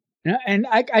 And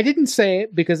I didn't say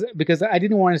it because I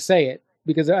didn't want to say it,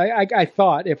 because I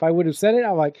thought if I would have said it,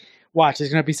 I'm like, watch,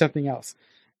 there's going to be something else.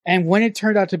 And when it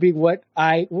turned out to be what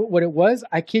it was,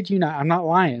 I kid you not, I'm not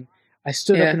lying. I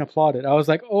stood up and applauded. I was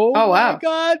like, oh my wow.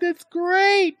 God, that's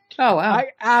great. Oh, wow.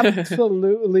 I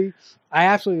absolutely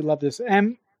love this.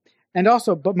 And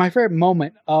also, but my favorite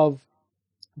moment of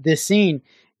this scene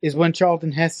is when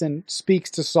Charlton Heston speaks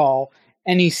to Saul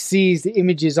and he sees the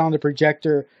images on the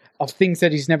projector of things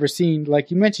that he's never seen.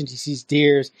 Like you mentioned, he sees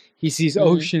deers, he sees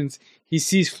oceans, he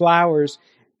sees flowers.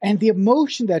 And the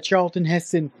emotion that Charlton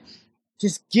Heston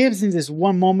just gives in this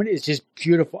one moment is just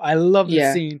beautiful. I love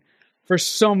this scene for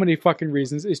so many fucking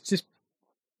reasons. It's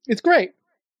great.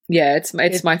 Yeah,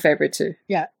 it's my favorite too.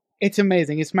 Yeah, it's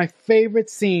amazing. It's my favorite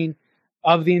scene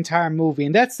of the entire movie.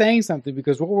 And that's saying something,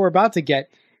 because what we're about to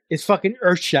get is fucking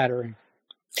earth-shattering.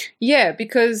 Yeah,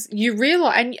 because you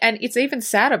realize, and it's even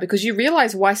sadder because you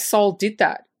realize why Saul did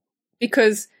that.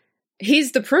 Because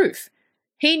he's the proof.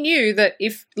 He knew that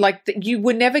you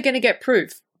were never going to get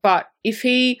proof, but if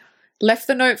he left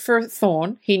the note for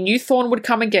Thorn, he knew Thorn would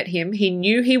come and get him. He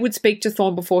knew he would speak to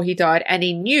Thorn before he died, and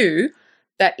he knew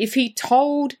that if he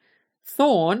told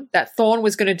Thorn, that Thorn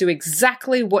was going to do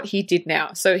exactly what he did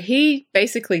now. So he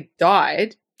basically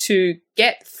died to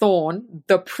get Thorn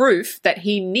the proof that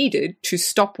he needed to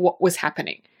stop what was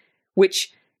happening,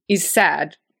 which is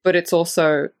sad, but it's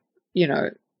also,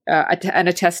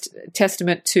 a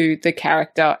testament to the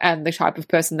character and the type of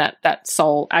person that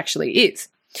Saul actually is.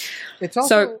 It's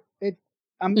also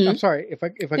I'm sorry if I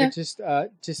could just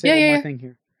say one more thing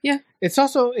here. Yeah, it's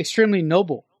also extremely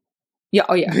noble. Yeah.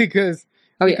 Oh yeah. Because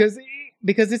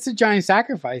it's a giant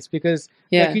sacrifice. Because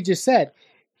like you just said,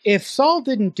 if Saul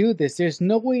didn't do this, there's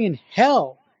no way in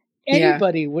hell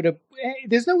anybody would have.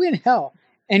 There's no way in hell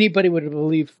anybody would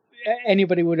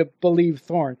have believed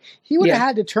Thorn. He would have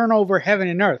had to turn over heaven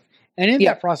and earth, and in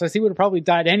that process, he would have probably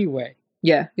died anyway.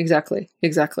 Yeah, exactly.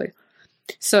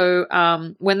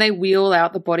 So when they wheel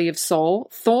out the body of Saul,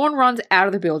 Thorn runs out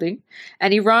of the building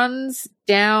and he runs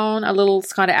down a little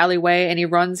kind of alleyway and he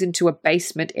runs into a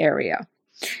basement area.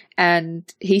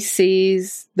 And he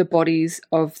sees the bodies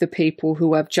of the people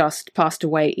who have just passed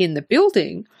away in the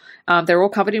building. They're all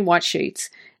covered in white sheets.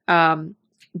 Again,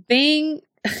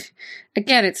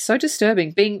 it's so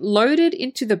disturbing, being loaded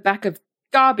into the back of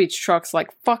garbage trucks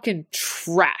like fucking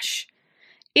trash.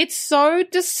 It's so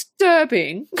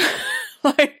disturbing.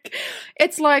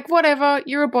 It's like, whatever,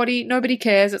 you're a body, nobody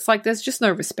cares. It's like, there's just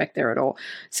no respect there at all.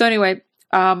 So anyway,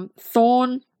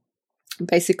 Thorn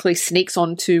basically sneaks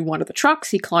onto one of the trucks.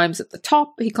 He climbs to the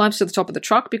top of the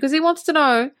truck because he wants to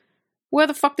know where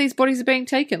the fuck these bodies are being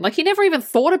taken. Like, he never even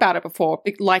thought about it before,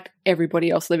 like everybody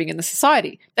else living in the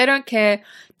society. They don't care.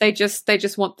 They just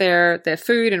want their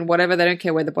food and whatever. They don't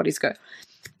care where the bodies go.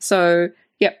 So,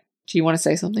 yep. Do you want to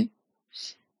say something?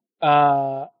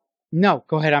 No,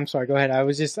 go ahead. I'm sorry. Go ahead. I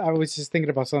was just thinking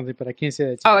about something, but I can't say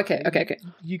that. Oh, okay.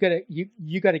 You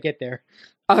gotta get there.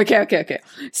 Okay.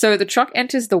 So the truck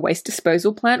enters the waste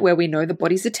disposal plant where we know the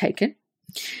bodies are taken.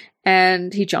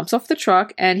 And he jumps off the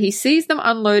truck and he sees them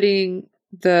unloading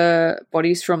the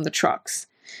bodies from the trucks.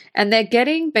 And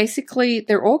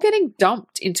they're all getting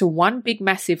dumped into one big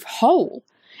massive hole.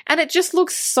 And it just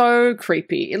looks so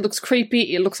creepy. It looks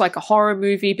creepy. It looks like a horror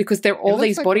movie because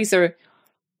bodies are...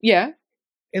 Yeah.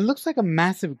 It looks like a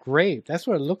massive grave. That's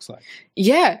what it looks like.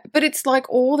 Yeah, but it's like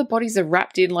all the bodies are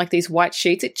wrapped in like these white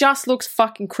sheets. It just looks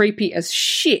fucking creepy as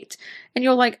shit. And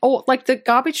you're like, oh, like the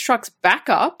garbage trucks back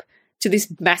up to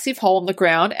this massive hole in the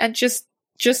ground and just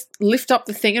lift up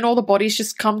the thing and all the bodies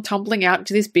just come tumbling out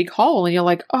into this big hole. And you're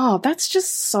like, oh, that's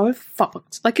just so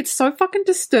fucked. Like, it's so fucking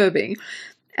disturbing.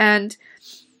 And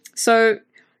so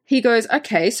he goes,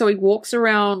 okay, so he walks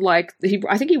around I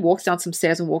think he walks down some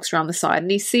stairs and walks around the side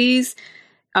and he sees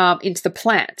into the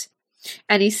plant.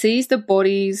 And he sees the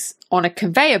bodies on a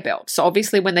conveyor belt. So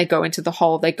obviously when they go into the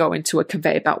hole, they go into a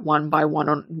conveyor belt one by one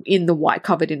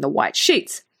covered in the white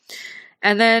sheets.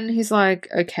 And then he's like,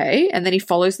 okay. And then he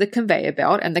follows the conveyor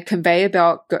belt and the conveyor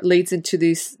belt leads into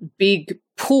this big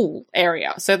pool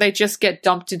area. So they just get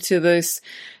dumped into this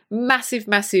massive,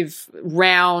 massive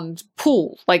round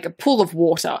pool, like a pool of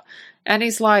water. And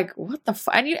he's like, what the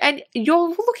fuck? And you're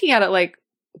looking at it like,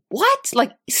 what?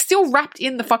 Like, still wrapped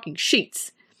in the fucking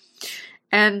sheets.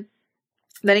 And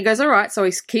then he goes, all right. So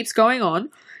he keeps going on.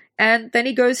 And then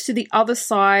he goes to the other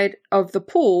side of the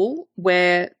pool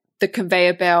where the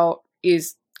conveyor belt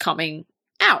is coming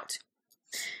out.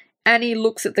 And he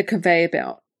looks at the conveyor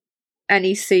belt and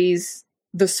he sees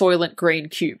the Soylent Green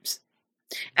cubes.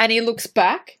 And he looks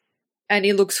back and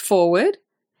he looks forward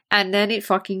and then it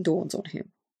fucking dawns on him.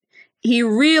 He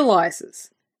realizes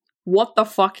what the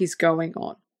fuck is going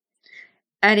on.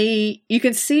 And you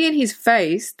can see in his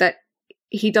face that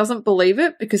he doesn't believe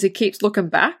it because he keeps looking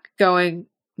back going,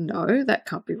 no, that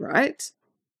can't be right.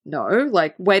 No,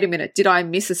 like, wait a minute. Did I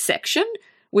miss a section?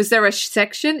 Was there a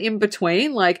section in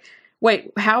between? Like,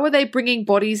 wait, how are they bringing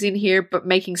bodies in here but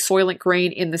making Soylent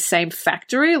Green in the same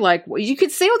factory? Like, you can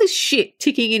see all this shit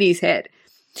ticking in his head.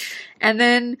 And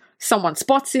then someone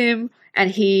spots him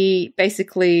and he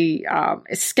basically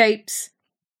escapes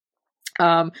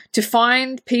to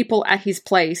find people at his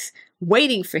place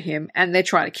waiting for him, and they're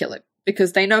trying to kill him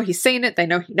because they know he's seen it. They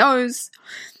know he knows.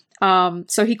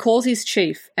 So he calls his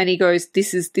chief and he goes,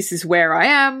 this is where I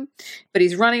am, but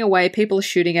he's running away. People are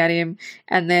shooting at him.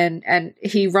 And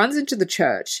he runs into the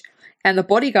church and the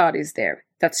bodyguard is there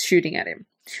that's shooting at him.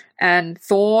 And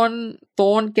Thorn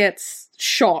gets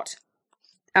shot,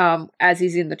 as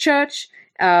he's in the church.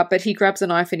 But he grabs a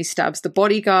knife and he stabs the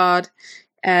bodyguard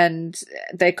and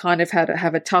they kind of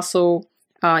have a tussle.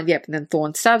 And then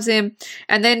Thorn stabs him.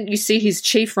 And then you see his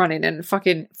chief run in and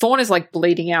fucking Thorn is like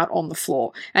bleeding out on the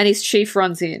floor. And his chief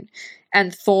runs in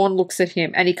and Thorn looks at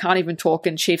him and he can't even talk.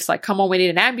 And Chief's like, come on, we need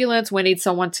an ambulance. We need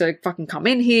someone to fucking come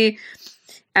in here.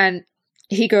 And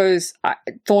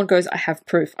Thorn goes, I have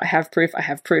proof.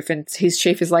 And his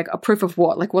chief is like, a proof of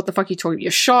what? Like, what the fuck are you talking about?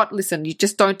 You're shot. Listen, you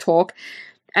just don't talk.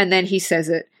 And then he says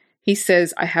it. He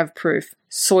says, I have proof.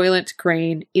 Soylent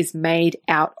Green is made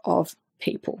out of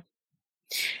people.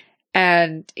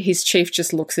 And his chief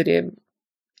just looks at him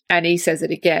and he says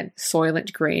it again.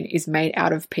 Soylent Green is made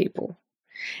out of people.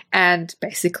 And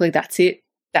basically that's it.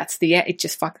 That's the end.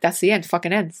 That's the end.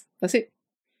 Fucking ends. That's it.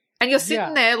 And you're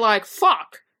sitting there like,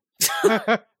 fuck.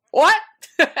 What?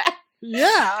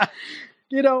 Yeah.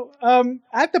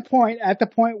 At the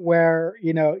point where,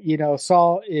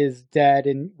 Saul is dead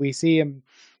and we see him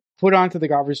put onto the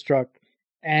garbage truck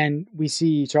and we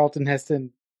see Charlton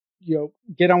Heston,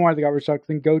 get on one of the garbage trucks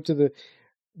and go to the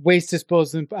waste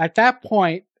disposal. At that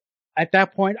point,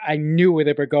 I knew where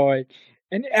they were going.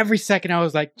 And every second I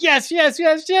was like, yes, you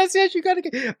gotta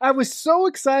get. I was so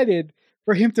excited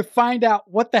for him to find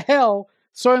out what the hell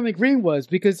Soylent Green was,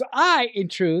 because I, in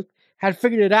truth, had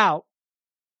figured it out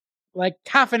like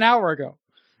half an hour ago.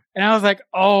 And I was like,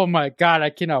 oh my God, I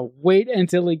cannot wait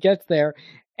until he gets there.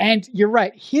 And you're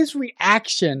right. His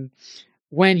reaction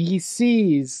when he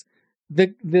sees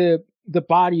the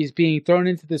bodies being thrown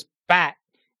into this vat,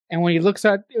 and when he looks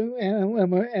at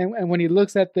and when he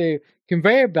looks at the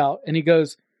conveyor belt and he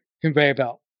goes, conveyor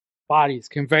belt, bodies,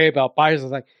 conveyor belt, bodies.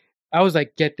 I was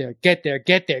like, get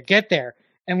there.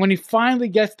 And when he finally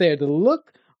gets there, the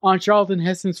look on Charlton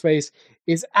Heston's face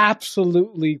is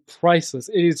absolutely priceless.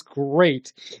 It is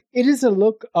great. It is a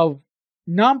look of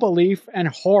non-belief and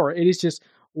horror. It is just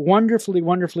wonderfully,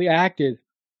 wonderfully acted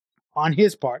on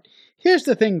his part. Here's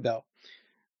the thing, though.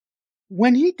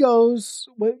 When he goes,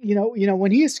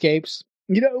 when he escapes,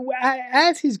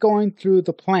 as he's going through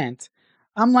the plant,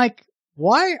 I'm like,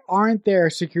 why aren't there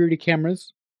security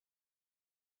cameras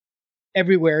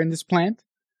everywhere in this plant?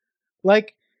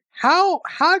 Like, how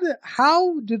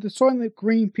do the Soylent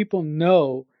Green people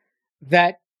know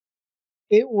that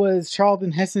it was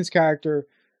Charlton Heston's character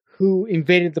who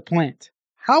invaded the plant?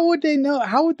 How would they know?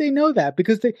 How would they know that?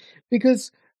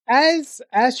 Because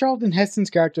as Charlton Heston's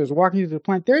character is walking through the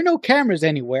plant, there are no cameras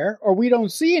anywhere, or we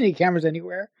don't see any cameras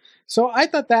anywhere. So I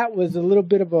thought that was a little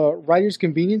bit of a writer's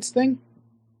convenience thing.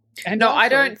 And no, also, I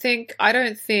don't think.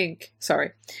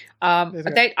 Sorry,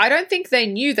 I don't think they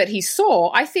knew that he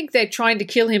saw. I think they're trying to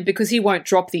kill him because he won't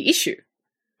drop the issue.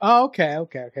 Oh,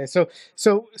 okay. So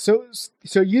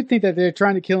you think that they're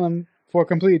trying to kill him for a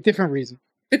completely different reason?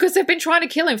 Because they've been trying to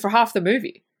kill him for half the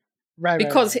movie. Right.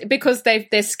 Because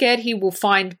they're scared he will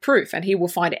find proof and he will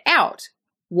find out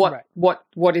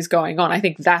what is going on. I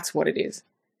think that's what it is.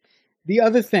 The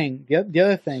other thing.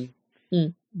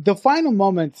 The final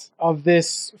moments of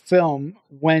this film,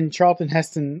 when Charlton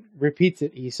Heston repeats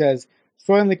it, he says,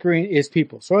 Soylent Green is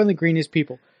people. Soylent Green is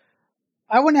people.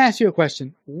 I want to ask you a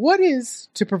question. What is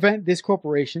to prevent this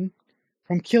corporation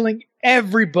from killing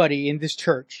everybody in this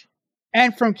church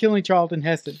and from killing Charlton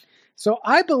Heston? So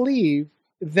I believe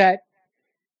that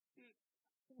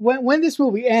when this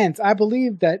movie ends, I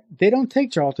believe that they don't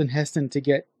take Charlton Heston to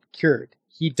get cured.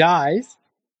 He dies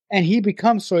and he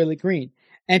becomes Soylent Green.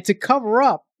 And to cover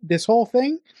up this whole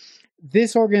thing,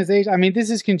 this organization, I mean, this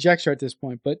is conjecture at this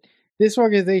point, but this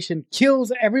organization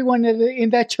kills everyone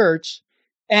in that church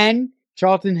and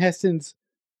Charlton Heston's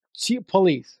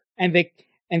police. And they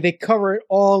cover it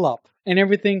all up. And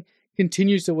everything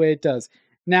continues the way it does.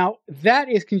 Now, that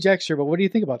is conjecture, but what do you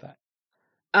think about that?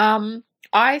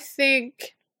 I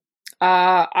think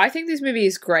this movie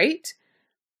is great.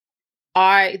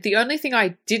 The only thing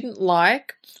I didn't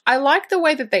like, I like the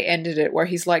way that they ended it, where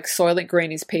he's like, Soylent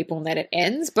Green is people, and then it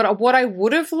ends. But what I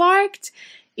would have liked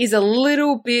is a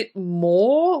little bit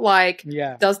more, like,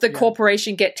 does the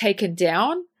corporation get taken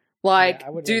down? Like,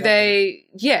 do they?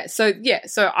 Yeah. So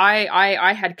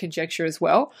I had conjecture as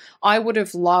well. I would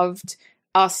have loved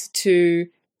us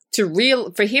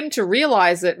for him to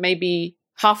realize that maybe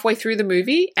halfway through the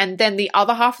movie, and then the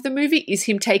other half of the movie is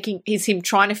him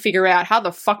trying to figure out how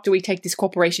the fuck do we take this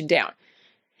corporation down.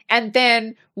 And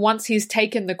then once he's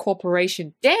taken the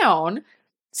corporation down,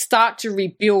 start to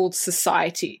rebuild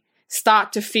society,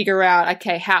 start to figure out,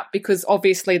 okay, how, because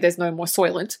obviously there's no more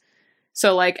Soylent.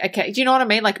 So like, okay, do you know what I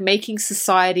mean? Like making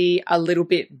society a little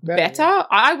bit better.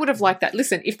 I would have liked that.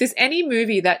 Listen, if there's any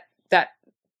movie that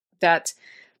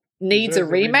needs a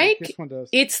remake,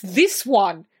 it's this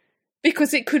one.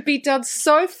 Because it could be done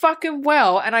so fucking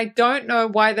well, and I don't know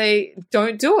why they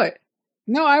don't do it.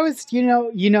 No, I was,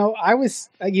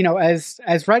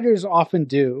 as writers often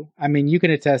do. I mean, you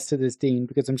can attest to this, Dean,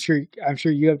 because I'm sure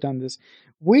you have done this.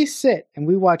 We sit and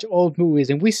we watch old movies,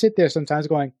 and we sit there sometimes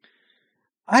going,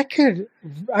 I could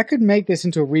make this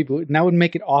into a reboot, and that would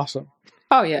make it awesome.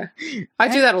 Oh yeah, I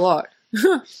do that a lot.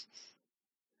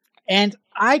 And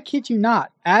I kid you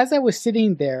not, as I was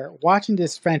sitting there watching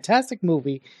this fantastic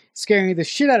movie, scaring the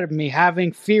shit out of me,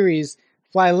 having theories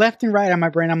fly left and right on my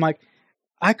brain, I'm like,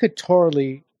 I could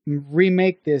totally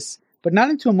remake this, but not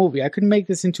into a movie. I could make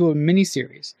this into a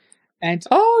miniseries. And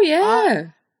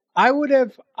I would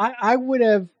have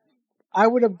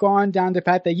gone down the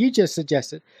path that you just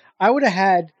suggested. I would have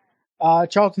had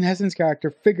Charlton Heston's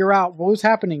character figure out what was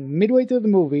happening midway through the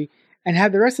movie, and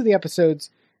have the rest of the episodes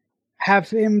have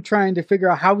him trying to figure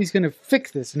out how he's going to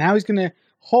fix this and how he's going to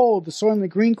hold the Soylent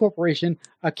Green Corporation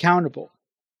accountable.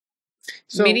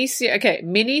 So,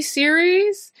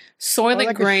 miniseries,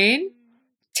 Soylent Green,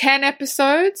 10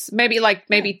 episodes,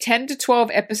 maybe 10 to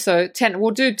 12 episodes. We'll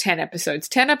do 10 episodes.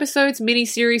 10 episodes,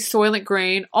 miniseries, Soylent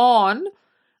Green on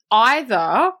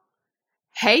either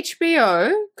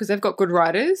HBO, because they've got good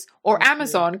writers, or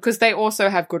Amazon, because they also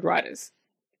have good writiters.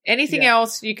 Anything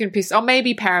else you can piss, or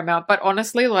maybe Paramount, but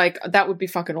honestly, like, that would be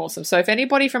fucking awesome. So if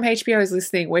anybody from HBO is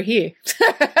listening, we're here.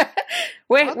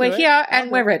 we're here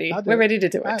and we're ready. We're ready to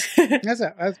do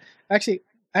it. Actually,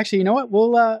 you know what?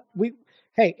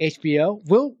 Hey, HBO,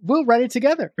 we'll write it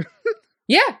together.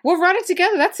 Yeah, we'll write it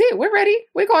together. That's it. We're ready.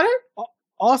 We got it.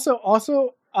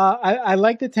 Also, I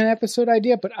like the 10 episode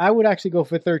idea, but I would actually go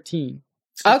for 13.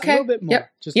 Just a little bit more.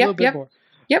 Just a little bit more.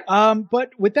 Yep.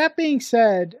 But with that being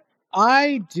said,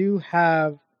 I do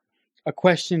have a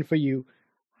question for you.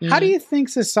 How do you think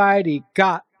society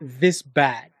got this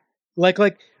bad? Like,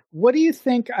 what do you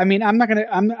think? I mean, I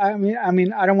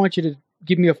don't want you to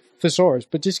give me a thesaurus,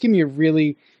 but just give me a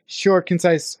really short,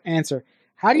 concise answer.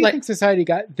 How do you think society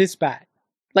got this bad?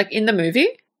 Like in the movie?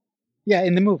 Yeah,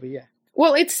 in the movie, yeah.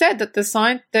 Well, it's said that the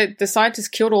scientists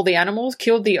killed all the animals,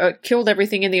 killed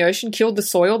everything in the ocean, killed the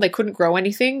soil. They couldn't grow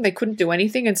anything. They couldn't do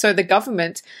anything. And so the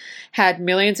government had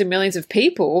millions and millions of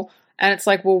people. And it's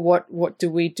like, well, what do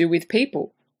we do with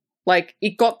people? Like,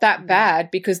 it got that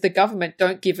bad because the government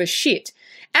don't give a shit.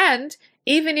 And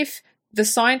even if the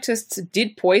scientists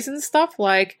did poison stuff,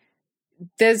 like,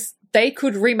 they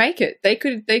could remake it. They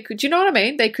could, do you know what I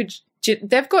mean?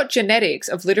 They've got genetics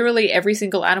of literally every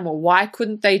single animal. Why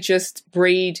couldn't they just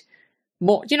breed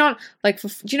more? Do you know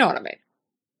what I mean?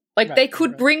 Like, right, they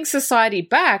could bring society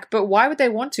back, but why would they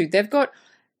want to? They've got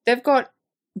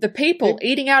the people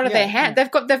eating out of their hand. Yeah.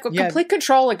 They've got complete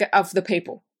control of the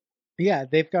people. Yeah,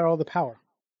 they've got all the power.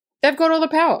 They've got all the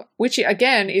power, which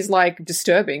again is like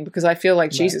disturbing because I feel like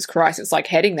Jesus Christ, it's like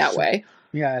heading that way.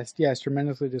 Yeah, it's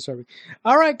tremendously disturbing.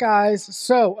 All right, guys.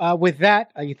 So with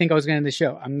that, you think I was going to end the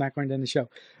show? I'm not going to end the show.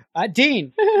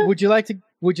 Dean, would you like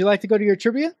to go to your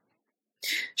trivia?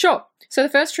 Sure. So the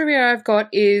first trivia I've got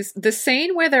is the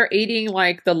scene where they're eating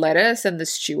like the lettuce and the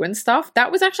stew and stuff.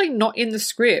 That was actually not in the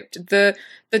script. The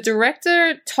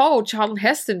director told Charlton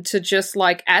Heston to just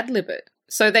like ad-lib it.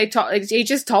 So he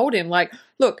just told him like,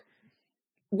 look,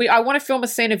 I want to film a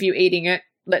scene of you eating it.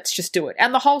 Let's just do it.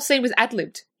 And the whole scene was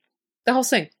ad-libbed. The whole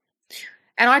scene.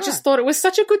 And I just thought it was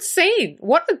such a good scene.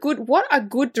 What a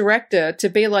good director to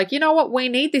be like, you know what, we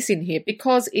need this in here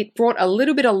because it brought a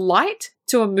little bit of light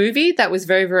to a movie that was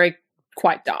very, very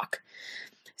quite dark.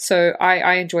 So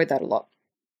I enjoyed that a lot.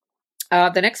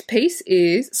 The next piece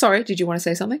is, sorry, did you want to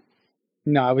say something?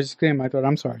 No, I was just clearing my throat.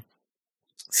 I'm sorry.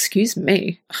 Excuse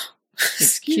me.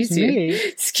 Excuse me.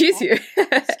 Excuse you.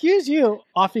 Excuse you.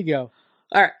 Off you go.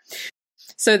 All right.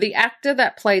 So the actor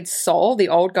that played Sol, the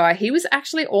old guy, he was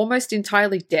actually almost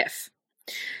entirely deaf.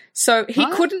 So he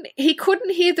couldn't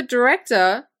hear the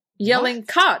director yelling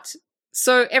cut.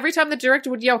 So every time the director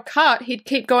would yell cut, he'd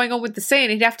keep going on with the scene.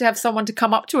 He'd have to have someone to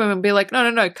come up to him and be like,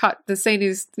 no, cut. The scene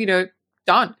is,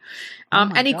 done.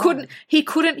 And he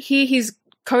couldn't hear his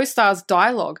co-star's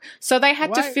dialogue. So they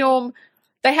had to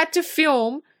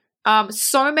film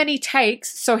so many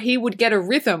takes so he would get a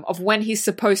rhythm of when he's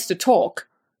supposed to talk.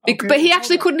 Okay, but he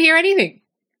actually couldn't hear anything.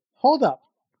 Hold up.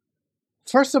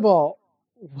 First of all,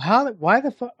 why the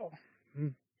fuck?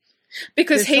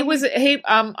 Because I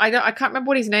can't remember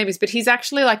what his name is, but he's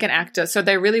actually like an actor. So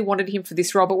they really wanted him for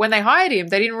this role. But when they hired him,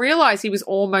 they didn't realize he was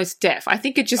almost deaf. I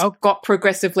think it just got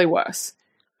progressively worse.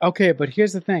 Okay, but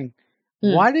here's the thing.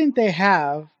 Why didn't they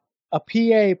have a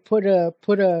PA put a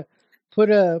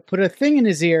thing in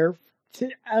his ear,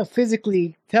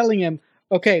 physically telling him,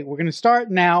 okay, we're going to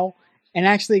start now, and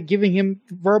actually giving him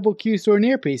verbal cues through an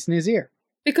earpiece in his ear?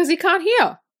 Because he can't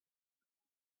hear.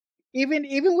 Even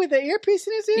with the earpiece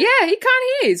in his ear? Yeah, he can't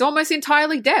hear. He's almost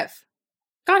entirely deaf.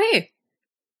 Can't hear.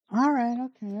 All right.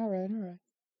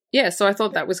 Yeah, so I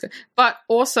thought that was good. But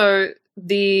also,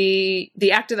 the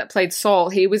actor that played Saul,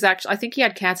 he was actually, I think he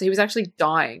had cancer. He was actually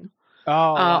dying.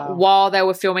 Wow. While they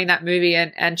were filming that movie,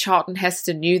 and Charlton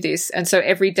Heston knew this, and so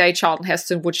every day Charlton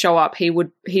Heston would show up, he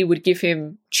would give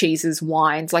him cheeses,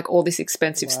 wines, like all this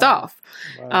expensive stuff,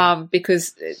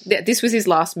 because this was his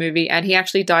last movie, and he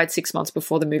actually died 6 months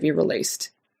before the movie released.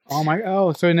 So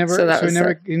he never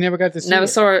got to see never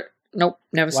saw it. Nope,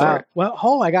 never saw it. Well,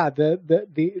 oh my God,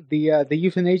 the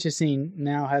euthanasia scene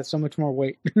now has so much more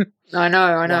weight. I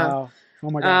know. Wow.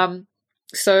 Oh my God.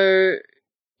 So.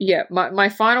 Yeah, my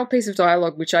final piece of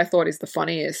dialogue, which I thought is the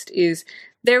funniest, is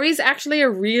there is actually a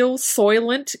real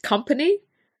Soylent company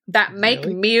that make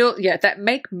meal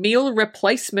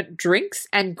replacement drinks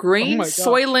and green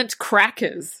Soylent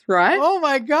crackers, right? Oh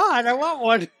my God, I want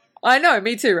one. I know,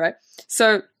 me too, right?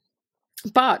 So,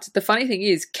 but the funny thing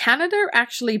is, Canada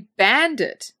actually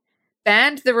banned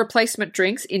the replacement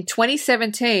drinks in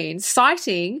 2017,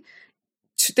 citing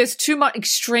there's too much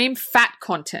extreme fat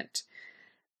content.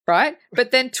 Right?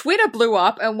 But then Twitter blew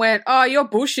up and went, oh, you're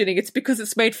bullshitting. It's because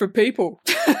it's made for people.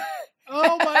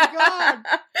 Oh, my God.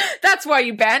 That's why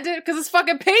you banned it, because it's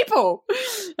fucking people.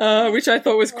 Which I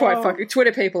thought was quite fucking...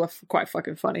 Twitter people are quite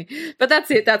fucking funny. But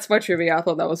that's it. That's my trivia. I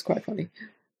thought that was quite funny.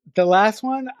 The last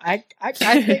one, I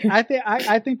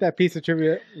think that piece of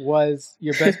trivia was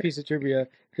your best piece of trivia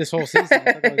this whole season.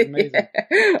 I thought that was amazing.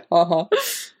 Uh-huh.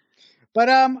 But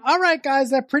all right, guys,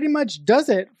 that pretty much does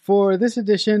it for this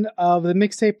edition of the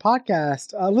Mixtape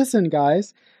Podcast. Listen,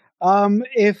 guys,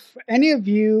 If any of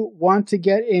you want to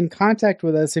get in contact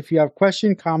with us, if you have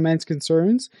questions, comments,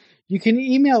 concerns, you can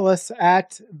email us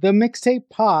at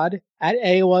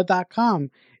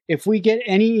themixtapepod@aol.com. If we get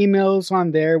any emails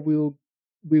on there,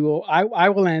 I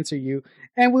will answer you,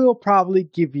 and we will probably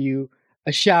give you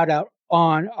a shout out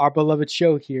on our beloved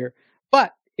show here.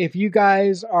 But if you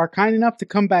guys are kind enough to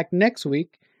come back next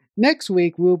week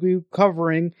we'll be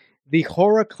covering the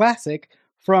horror classic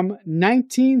from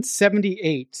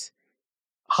 1978,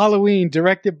 Halloween,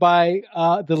 directed by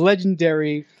the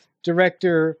legendary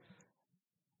director.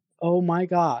 Oh my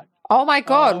God!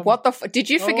 What the? Did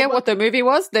you forget what the movie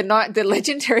was? The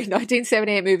legendary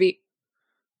 1978 movie.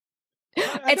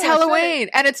 It's Halloween,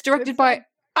 and it's directed by.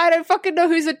 I don't fucking know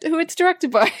who it's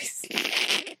directed by.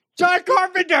 John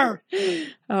Carpenter.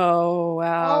 Oh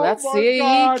wow, Oh, that's my the.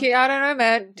 God. I don't know,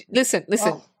 man. Listen.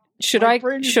 Oh, should my I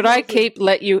brain is keep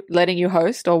letting you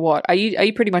host, or what? Are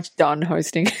you pretty much done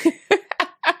hosting?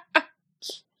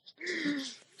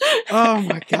 Oh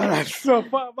my God, I'm so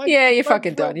fun. Yeah, you're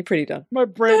fucking done. You're pretty done. My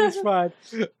brain is fine.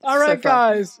 All right,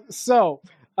 guys. So,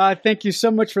 thank you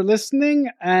so much for listening,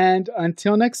 and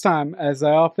until next time, as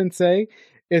I often say,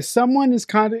 if someone is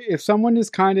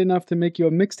kind enough to make you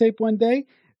a mixtape one day,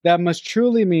 that must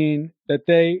truly mean that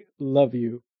they love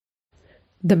you.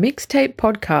 The Mixtape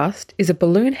Podcast is a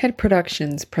Balloonhead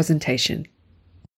Productions presentation.